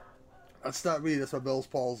 That's not me. That's my Bill's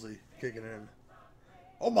palsy kicking in.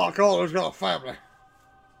 Oh my God, there's got a family.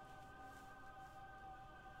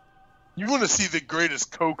 You want to see the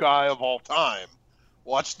greatest coke eye of all time?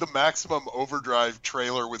 Watch the Maximum Overdrive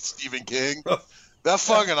trailer with Stephen King. That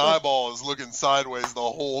fucking eyeball is looking sideways the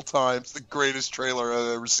whole time. It's the greatest trailer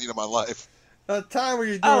I've ever seen in my life. The time when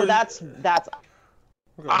you're doing. Oh, that's.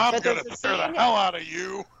 I'm But gonna there's a scare the scene- hell out of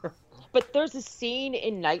you. But there's a scene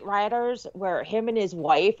in Knight Riders where him and his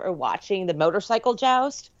wife are watching the motorcycle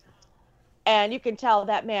joust, and you can tell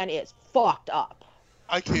that man is fucked up.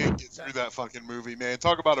 I can't get through that fucking movie, man.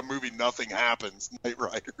 Talk about a movie nothing happens. Knight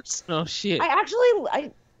Riders. Oh shit.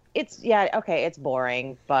 It's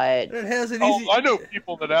boring, but It has an easy. Oh, I know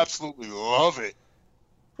people that absolutely love it.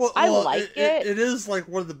 I like it. It is like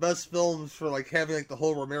one of the best films for like having like the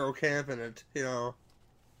whole Romero camp in it. You know.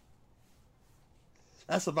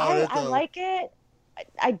 That's about it, though. I like it.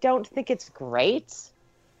 I don't think it's great.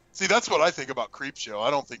 See, that's what I think about Creepshow.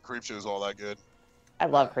 I don't think Creepshow is all that good. I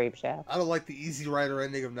love Creepshow. I don't like the Easy Rider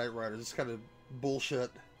ending of Knight Riders. It's kind of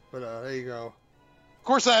bullshit. But there you go. Of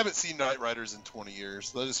course, I haven't seen Knight Riders in 20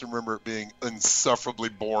 years. I just remember it being insufferably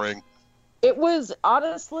boring. It was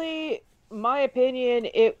honestly, my opinion,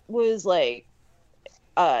 it was like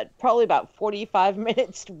probably about 45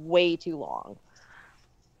 minutes way too long.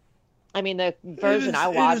 I mean, the version I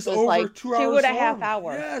watched was like 2.5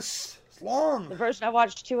 hours. Yes, it's long. The version I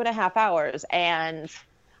watched 2.5 hours, and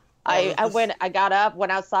I got up,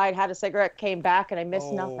 went outside, had a cigarette, came back, and I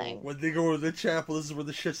missed nothing. When they go to the chapel, this is where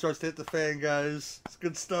the shit starts to hit the fan, guys. It's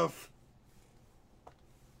good stuff.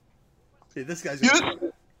 Hey, this guy's.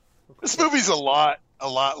 This movie's a lot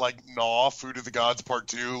like Gnaw, Food of the Gods Part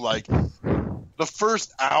 2. Like, the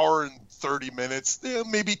first hour and 30 minutes,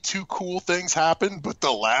 maybe two cool things happen, but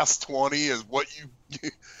the last 20 is what you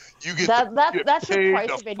get. That's your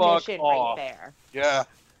price of admission off. right there. Yeah,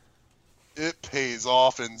 it pays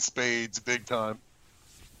off in spades, big time.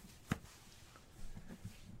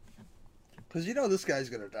 Because you know this guy's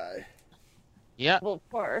gonna die. Yeah. Well, of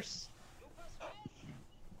course.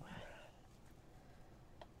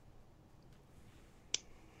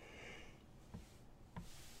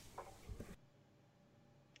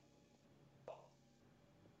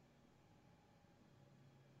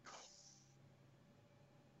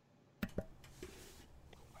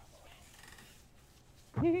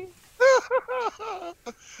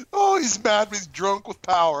 Oh, he's mad, but he's drunk with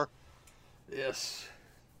power. Yes.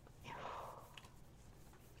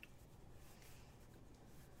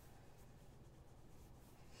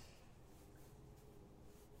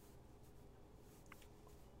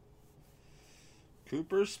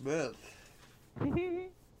 Cooper Smith. He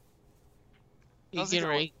How's he getting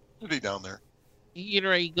ready. He down there? He getting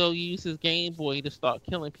ready to go use his Game Boy to start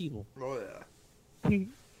killing people. Oh yeah.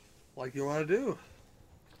 Like you want to do.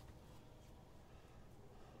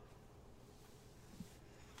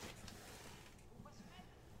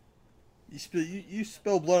 You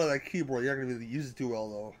spill blood on that keyboard. You're not gonna be able to use it too well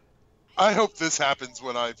though. I hope this happens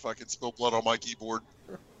when I fucking spill blood on my keyboard.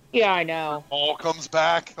 Yeah, I know. All comes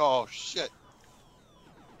back. Oh shit.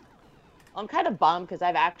 I'm kind of bummed because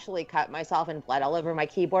I've actually cut myself and bled all over my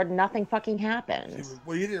keyboard and nothing fucking happened.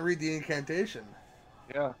 Well, you didn't read the incantation.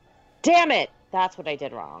 Yeah. Damn it! That's what I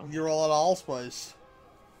did wrong. You're all out of allspice.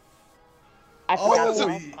 I forgot Oh,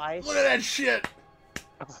 allspice. look at that shit!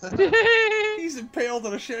 He's impaled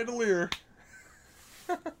on a chandelier.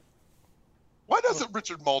 Why doesn't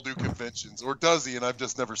Richard Mall do conventions, or does he? And I've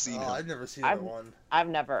just never seen him. I've never seen that one. I've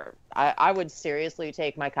never. I would seriously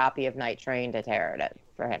take my copy of Night Train to tear it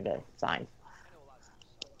for him to sign.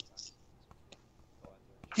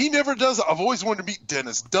 He never does. I've always wanted to meet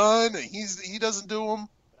Dennis Dunn, and he doesn't do them.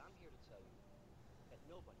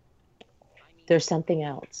 There's something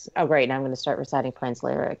else. Oh, great. Now I'm going to start reciting Prince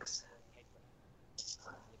lyrics.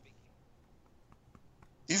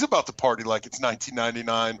 He's about to party like it's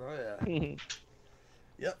 1999. Oh, yeah.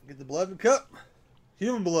 Yep, get the blood in the cup.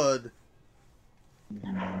 Human blood.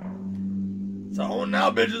 It's on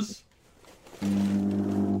now, bitches.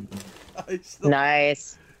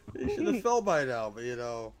 Nice. He should have fell by now, but you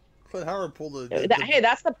know, Clint Howard pulled the Hey,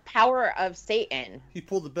 that's the power of Satan. He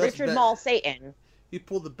pulled the best. Richard Mall Satan. He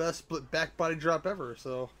pulled the best split back body drop ever.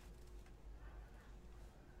 So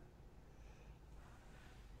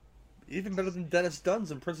even better than Dennis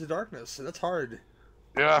Dunn's in Prince of Darkness. And that's hard.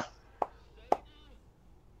 Yeah.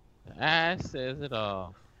 That says it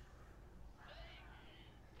all.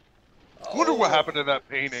 I wonder what happened to that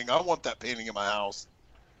painting. I want that painting in my house.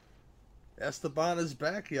 Esteban is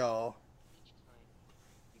back, y'all.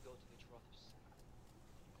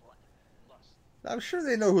 I'm sure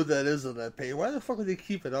they know who that is on that page. Why the fuck would they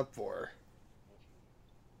keep it up for?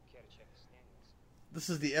 This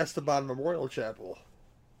is the Esteban Memorial Chapel.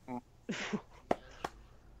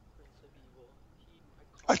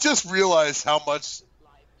 I just realized how much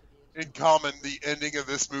in common the ending of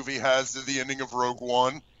this movie has to the ending of Rogue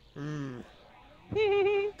One.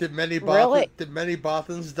 Did many Really?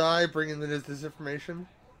 Bothans die bringing in this information?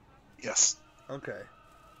 Yes. Okay.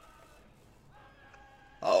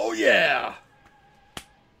 Oh yeah.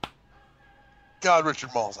 God, Richard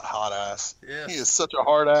Mall's a hot ass. Yes. He is such a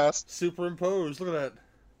hard ass. Superimposed. Look at that.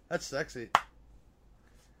 That's sexy.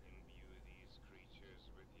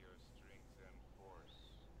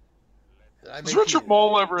 Was Richard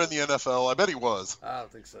Mall ever in the NFL? I bet he was. I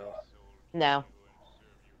don't think so. No.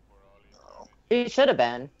 He should have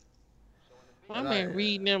been. My man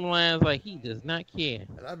reading them lines like he does not care.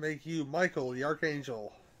 And I make you Michael, the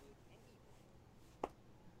Archangel.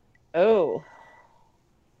 Oh.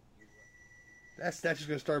 That statue's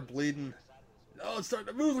gonna start bleeding. Oh, it's starting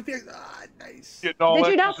to move like the... Ah, nice. Did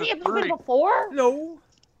you not see it moving before? No.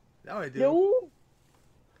 Now I do. No.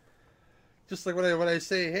 Just like when I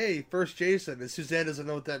say, hey, first Jason, and Suzanne doesn't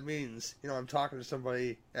know what that means. You know, I'm talking to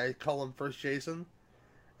somebody, I call him first Jason,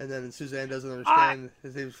 and then Suzanne doesn't understand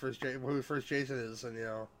his name's who first Jason is, and you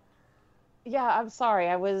know. Yeah, I'm sorry.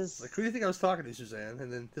 I was... Like, who do you think I was talking to, Suzanne?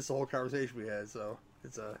 And then this is the whole conversation we had, so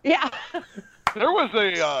it's a... Yeah. There was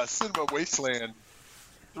a Cinema Wasteland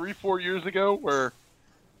 3-4 years ago where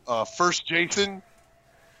first Jason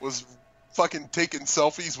was fucking taking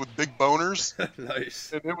selfies with big boners.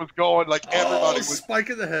 Nice. And it was going like everybody was spike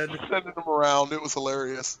in the head. sending them around. It was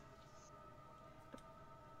hilarious.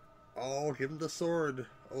 Oh, give him the sword.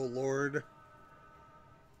 Oh, Lord.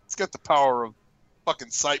 It's got the power of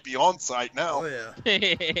fucking sight beyond sight now. Oh,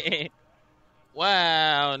 yeah.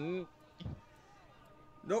 Wow.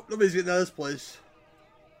 Nope, nobody's getting out of this place.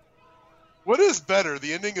 What is better,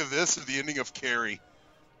 the ending of this or the ending of Carrie?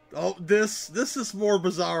 Oh, this is more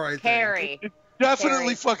bizarre, I think. Carrie. It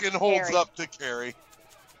definitely Carrie. fucking holds Carrie. up to Carrie.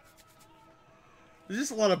 There's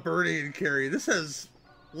just a lot of burning in Carrie. This has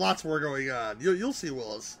lots more going on. You'll see,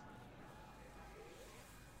 Willis.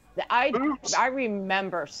 I Oops.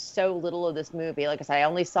 remember so little of this movie. Like I said, I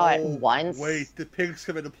only saw it once. Wait, the pigs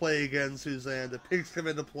come into play again, Suzanne. The pigs come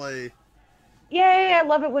into play. Yay, I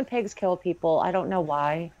love it when pigs kill people. I don't know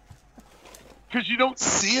why. Because you don't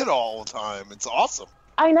see it all the time. It's awesome.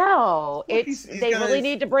 I know. Well, It's he's they got really his-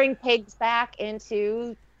 need to bring pigs back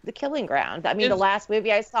into the killing ground. I mean, the It's- last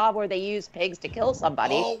movie I saw where they used pigs to kill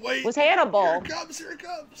somebody Oh, wait. was Hannibal. Here it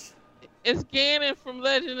comes. It's Ganon from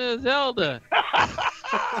Legend of Zelda.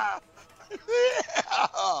 Yeah.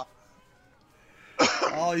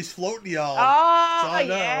 Oh, he's floating, y'all. Oh, I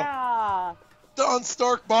know. yeah. Don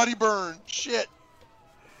Stark body burn. Shit.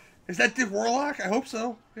 Is that Dick Warlock? I hope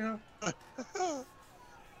so. Yeah.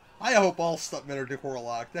 I hope all stuntmen are Dick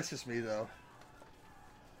Warlock. That's just me, though.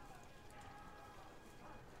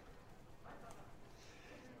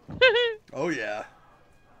 Oh, yeah.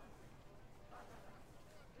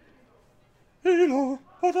 Hello.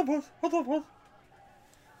 Hold.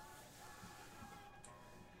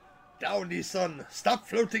 Down, the sun. Stop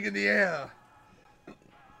floating in the air.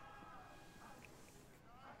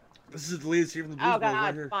 This is the lead scene from the Blues Oh, Brothers right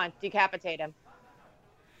God. here. Come on. Decapitate him.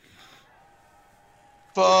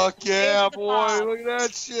 Fuck yeah, Into the boy. top. Look at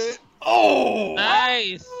that shit. Oh!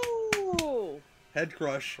 Nice. Ooh. Head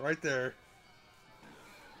crush right there.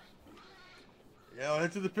 Yeah,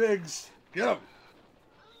 into the pigs. Get them.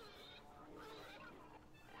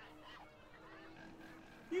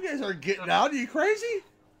 You guys aren't getting out. Are you crazy?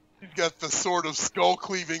 He's got the sword of skull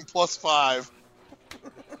cleaving +5.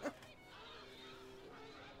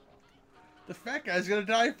 The fat guy's gonna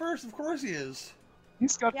die first. Of course he is.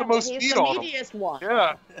 He's got Yeah, the most he's speed the on him. meatiest one.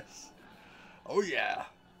 Yeah. Yes. Oh yeah.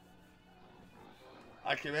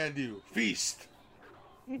 I command you, feast.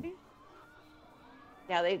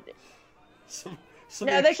 Yeah, they Some should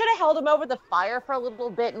have held him over the fire for a little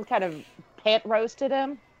bit and kind of pit roasted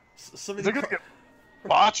him. somebody, They're going to get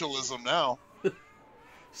botulism now.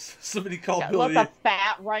 somebody called Yeah, Billy. let the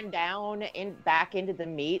fat run down back into the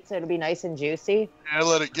meat so it'll be nice and juicy. Yeah,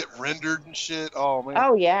 let it get rendered and shit. Oh, man.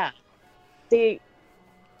 Oh yeah. See,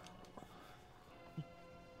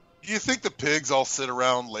 Do you think the pigs all sit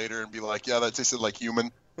around later and be like, yeah, that tasted like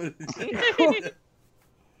human?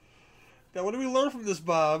 Now, what do we learn from this,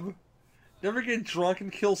 Bob? Never get drunk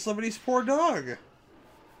and kill somebody's poor dog.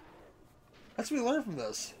 That's what we learn from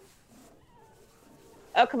this.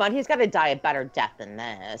 oh come on, he's got to die a better death than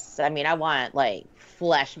this. I mean, I want like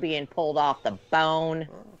flesh being pulled off the bone.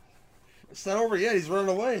 It's not over yet. He's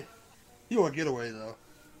running away. He won't get away, though.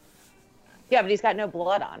 Yeah, but he's got no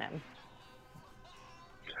blood on him.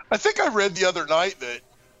 I think I read the other night that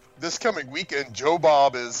this coming weekend, Joe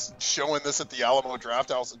Bob is showing this at the Alamo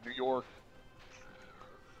Drafthouse in New York.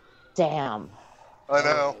 Damn. I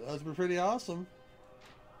know. That would be pretty awesome.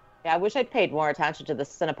 Yeah, I wish I'd paid more attention to the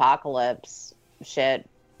Cinepocalypse shit.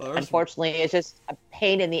 Well, Unfortunately, it's just a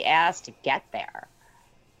pain in the ass to get there.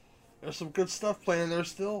 There's some good stuff playing there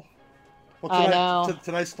still. Well, I know.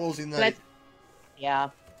 Tonight's closing night. Yeah.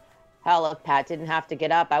 Hell, if Pat didn't have to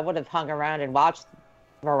get up, I would have hung around and watched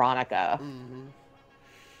Veronica. Mm-hmm.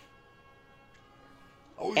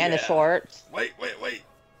 Oh, And The Short. Wait.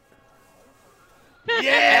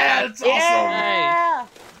 Yeah, it's awesome. Yeah!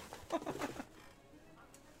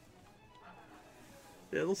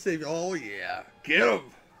 Yeah, they'll save you. Oh, yeah. Get him.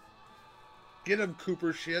 Get him,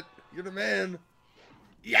 Cooper shit. You're the man.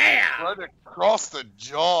 Yeah! Right across the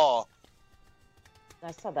jaw.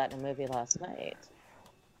 I saw that in a movie last night.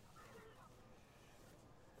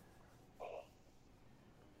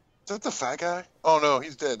 Is that the fat guy? Oh, no,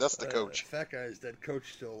 he's dead. That's the coach. Fat guy is dead.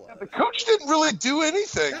 Coach still alive. The coach didn't really do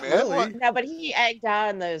anything, Not man. really. What? No, but he egged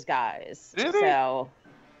on those guys. Did he? So,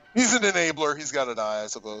 He's an enabler. He's got to die, I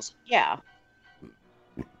suppose. yeah.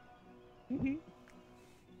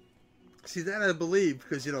 See, that I believe,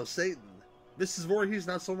 because, Satan. Mrs. Voorhees,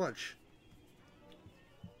 not so much.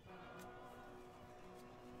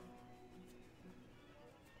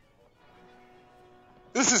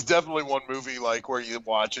 This is definitely one movie like where you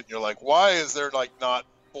watch it and you're like, why is there like not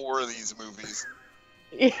 4 of these movies?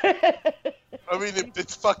 I mean,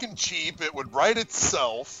 it's fucking cheap. It would write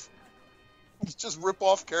itself. It's just rip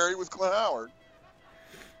off Carrie with Clint Howard.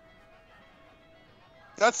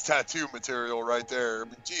 That's tattoo material right there. I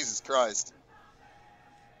mean, Jesus Christ.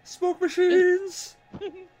 Smoke machines.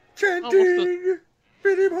 Chanting.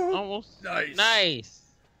 Almost Nice. nice.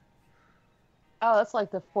 Oh, that's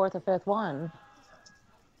like the 4th or 5th one.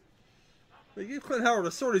 They give Clint Howard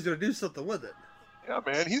a sword, he's going to do something with it. Yeah,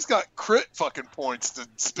 man, he's got crit fucking points to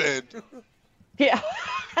spend. Yeah.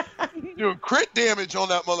 Doing crit damage on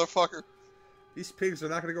that motherfucker. These pigs are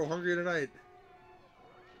not going to go hungry tonight.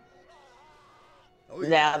 Oh,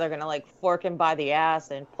 Now they're gonna like fork him by the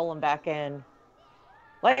ass and pull him back in,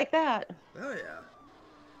 like that. Oh, yeah.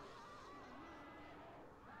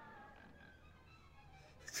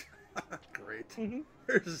 Great.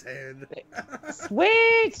 There's his hand.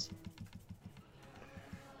 Sweet.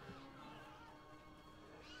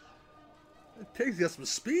 That pig's got some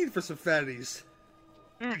speed for some fatties.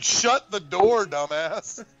 Dude, shut the door,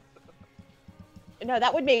 dumbass. No,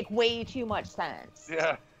 that would make way too much sense.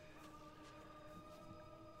 Yeah.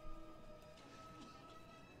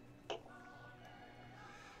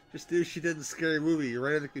 Just do what she did in Scary Movie. You're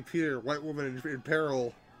right on the computer, white woman in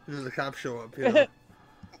peril, and then the cops show up.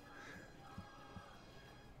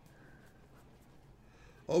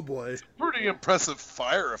 Oh boy. Pretty impressive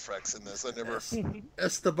fire effects in this. I never.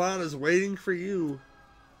 Esteban is waiting for you.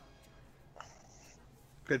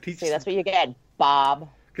 Gonna teach See, that's what you get, Bob.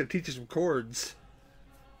 Gonna teach you some chords.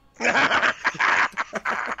 Even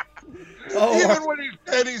when he's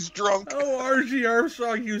dead, he's drunk. Oh, R.G.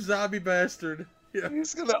 Armstrong, you zombie bastard. Yeah.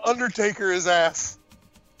 He's gonna Undertaker his ass.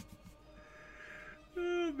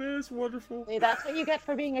 Oh, man, it's wonderful. See, that's what you get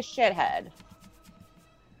for being a shithead.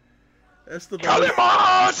 Esteban.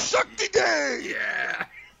 Kalima Shakti Day!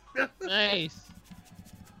 Yeah! Nice.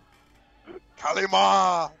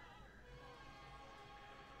 Kalima!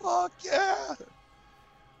 Fuck yeah!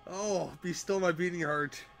 Oh, be still my beating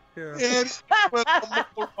heart. Yeah. And went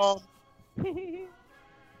wrong.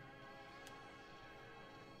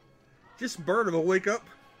 Just burn him, he'll wake up.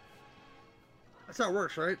 That's how it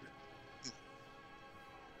works, right?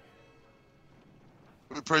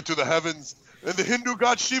 We pray to the heavens, and the Hindu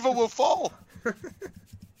god Shiva will fall.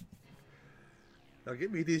 Now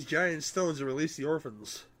get me these giant stones and release the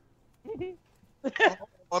orphans.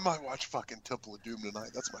 I might watch fucking Temple of Doom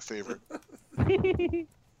tonight. That's my favorite.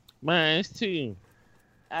 Mine's too.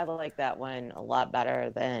 I like that one a lot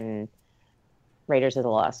better than Raiders of the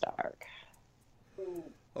Lost Ark.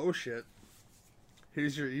 Oh shit.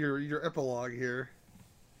 Here's your epilogue here.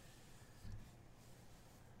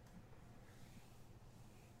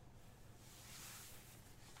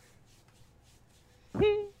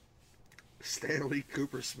 Stanley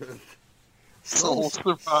Cooper Smith. Soul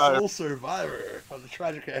survivor. Sole survivor of the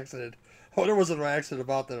tragic accident. Oh, there wasn't an accident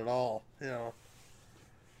about that at all. He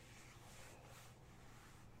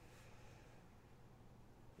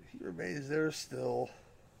remains there still.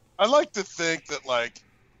 I like to think that, like,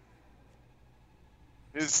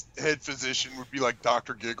 his head physician would be like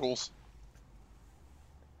Dr. Giggles.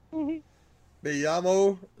 Me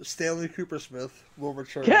llamo Stanley Cooper Smith will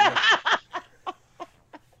return.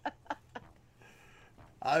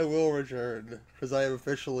 I will return, because I am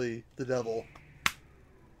officially the devil.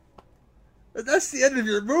 And that's the end of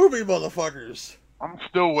your movie, motherfuckers. I'm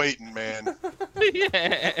still waiting, man.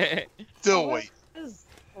 Yeah. Still waiting. It was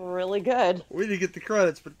really good. We need to get the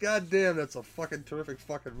credits, but goddamn, that's a fucking terrific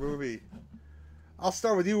fucking movie. I'll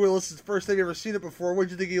start with you, Willis. It's the first time you ever seen it before.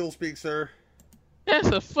 What'd you think of Evilspeak, sir? That's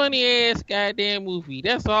a funny ass goddamn movie.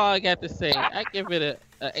 That's all I got to say. I give it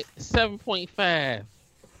a 7.5.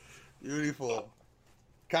 Beautiful.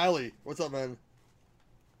 Kylie, what's up, man?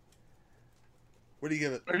 What do you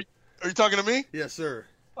give it? Are you talking to me? Yes, sir.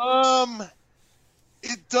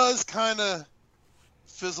 It does kind of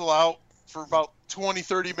fizzle out for about 20,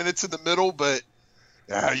 30 minutes in the middle, but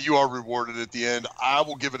you are rewarded at the end. I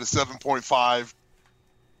will give it a 7.5.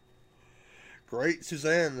 Great.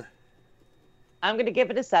 Suzanne. I'm going to give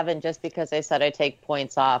it a 7 just because I said I take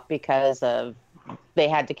points off because of they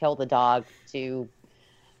had to kill the dog to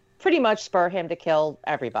pretty much spur him to kill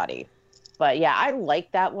everybody. But yeah, I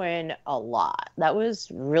like that one a lot. That was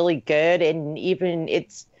really good. And even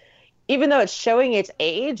though it's showing its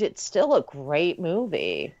age, it's still a great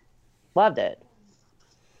movie. Loved it.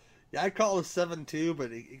 Yeah, I'd call it a 7 too,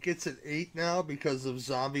 but it gets an 8 now because of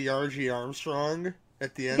Zombie R.G. Armstrong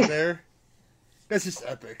at the end there. That's just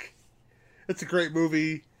epic. It's a great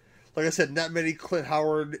movie. Like I said, not many Clint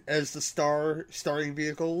Howard as the starring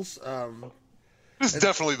vehicles. This is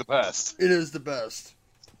definitely the best. It is the best.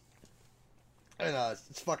 And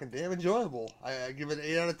it's fucking damn enjoyable. I give it an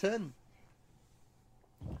 8 out of 10.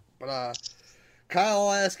 But Kyle,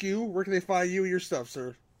 I'll ask you, where can they find you and your stuff,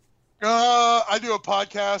 sir? I do a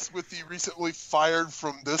podcast with the recently fired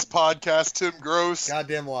from this podcast, Tim Gross.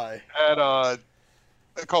 Goddamn lie. At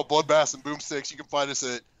called Bloodbaths and Boomsticks. You can find us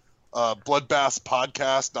at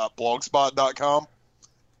bloodbathspodcast.blogspot.com,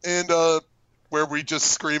 and where we just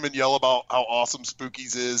scream and yell about how awesome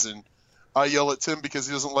Spookies is, and I yell at Tim because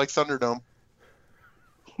he doesn't like Thunderdome.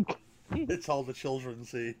 It's all the children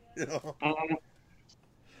see, you know.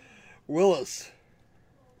 Willis.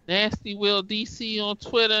 Nasty Will DC on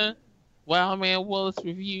Twitter. Wildman Willis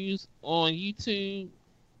Reviews on YouTube.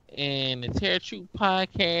 And the Terror Troop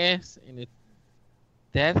Podcast. And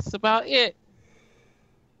that's about it.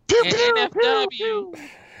 Pew, And pew, NFW pew, pew.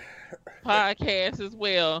 Podcast as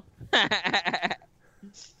well.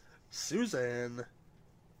 Suzanne.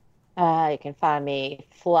 You can find me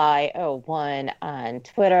Fly01 on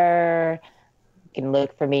Twitter. You can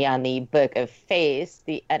look for me on the Book of Face,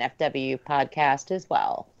 the NFW podcast as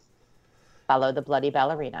well. Follow the Bloody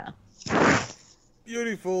Ballerina.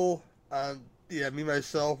 Beautiful. Yeah, me,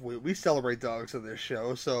 myself, we celebrate dogs on this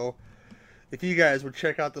show, so if you guys would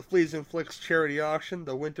check out the Fleas and Flicks charity auction,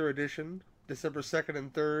 the winter edition, December 2nd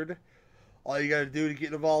and 3rd, all you gotta do to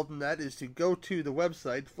get involved in that is to go to the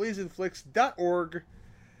website, fleasandflicks.org,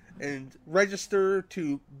 and register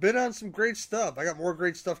to bid on some great stuff. I got more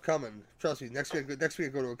great stuff coming. Trust me, next week I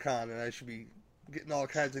go to a con, and I should be getting all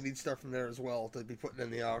kinds of neat stuff from there as well to be putting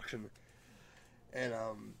in the auction. And,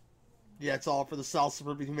 yeah, it's all for the South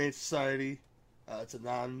Suburban Humane Society. It's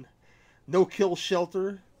a no-kill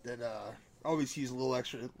shelter that always use a little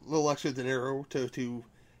extra dinero to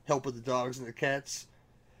help with the dogs and the cats.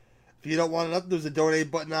 If you don't want nothing, there's a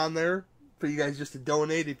donate button on there for you guys just to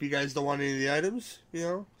donate if you guys don't want any of the items. You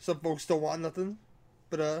know, some folks don't want nothing,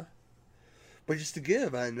 but just to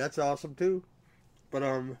give, and that's awesome too. But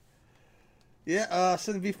yeah,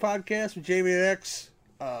 Sin and Beef podcast with Jamie and X.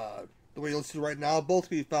 The way you listen to right now, both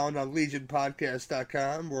can be found on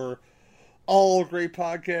LegionPodcast.com, where all great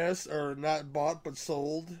podcasts are not bought but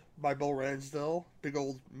sold by Bill Ransdell, big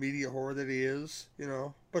old media whore that he is, you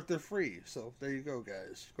know. But they're free, so there you go,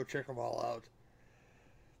 guys. Go check them all out.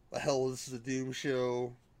 The hell, this is a Doom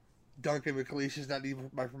Show. Duncan McLeish is not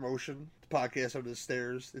even my promotion. The podcast Under the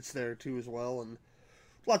Stairs, it's there too as well, and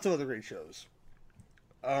lots of other great shows.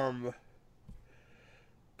 But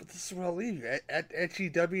this is where I'll leave you at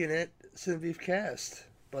GW and at Sin and Beef Cast.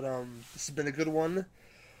 But this has been a good one.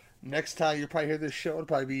 Next time you'll probably hear this show, it'll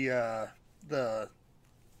probably be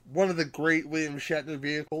one of the great William Shatner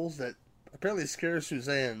vehicles that apparently scares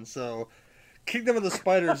Suzanne. So Kingdom of the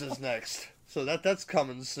Spiders is next. So that's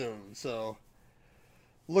coming soon. So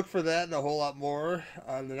look for that and a whole lot more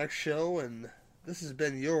on the next show. And this has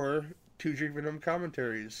been your Two Drink Venom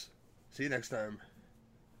Commentaries. See you next time.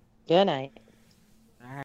 Good night.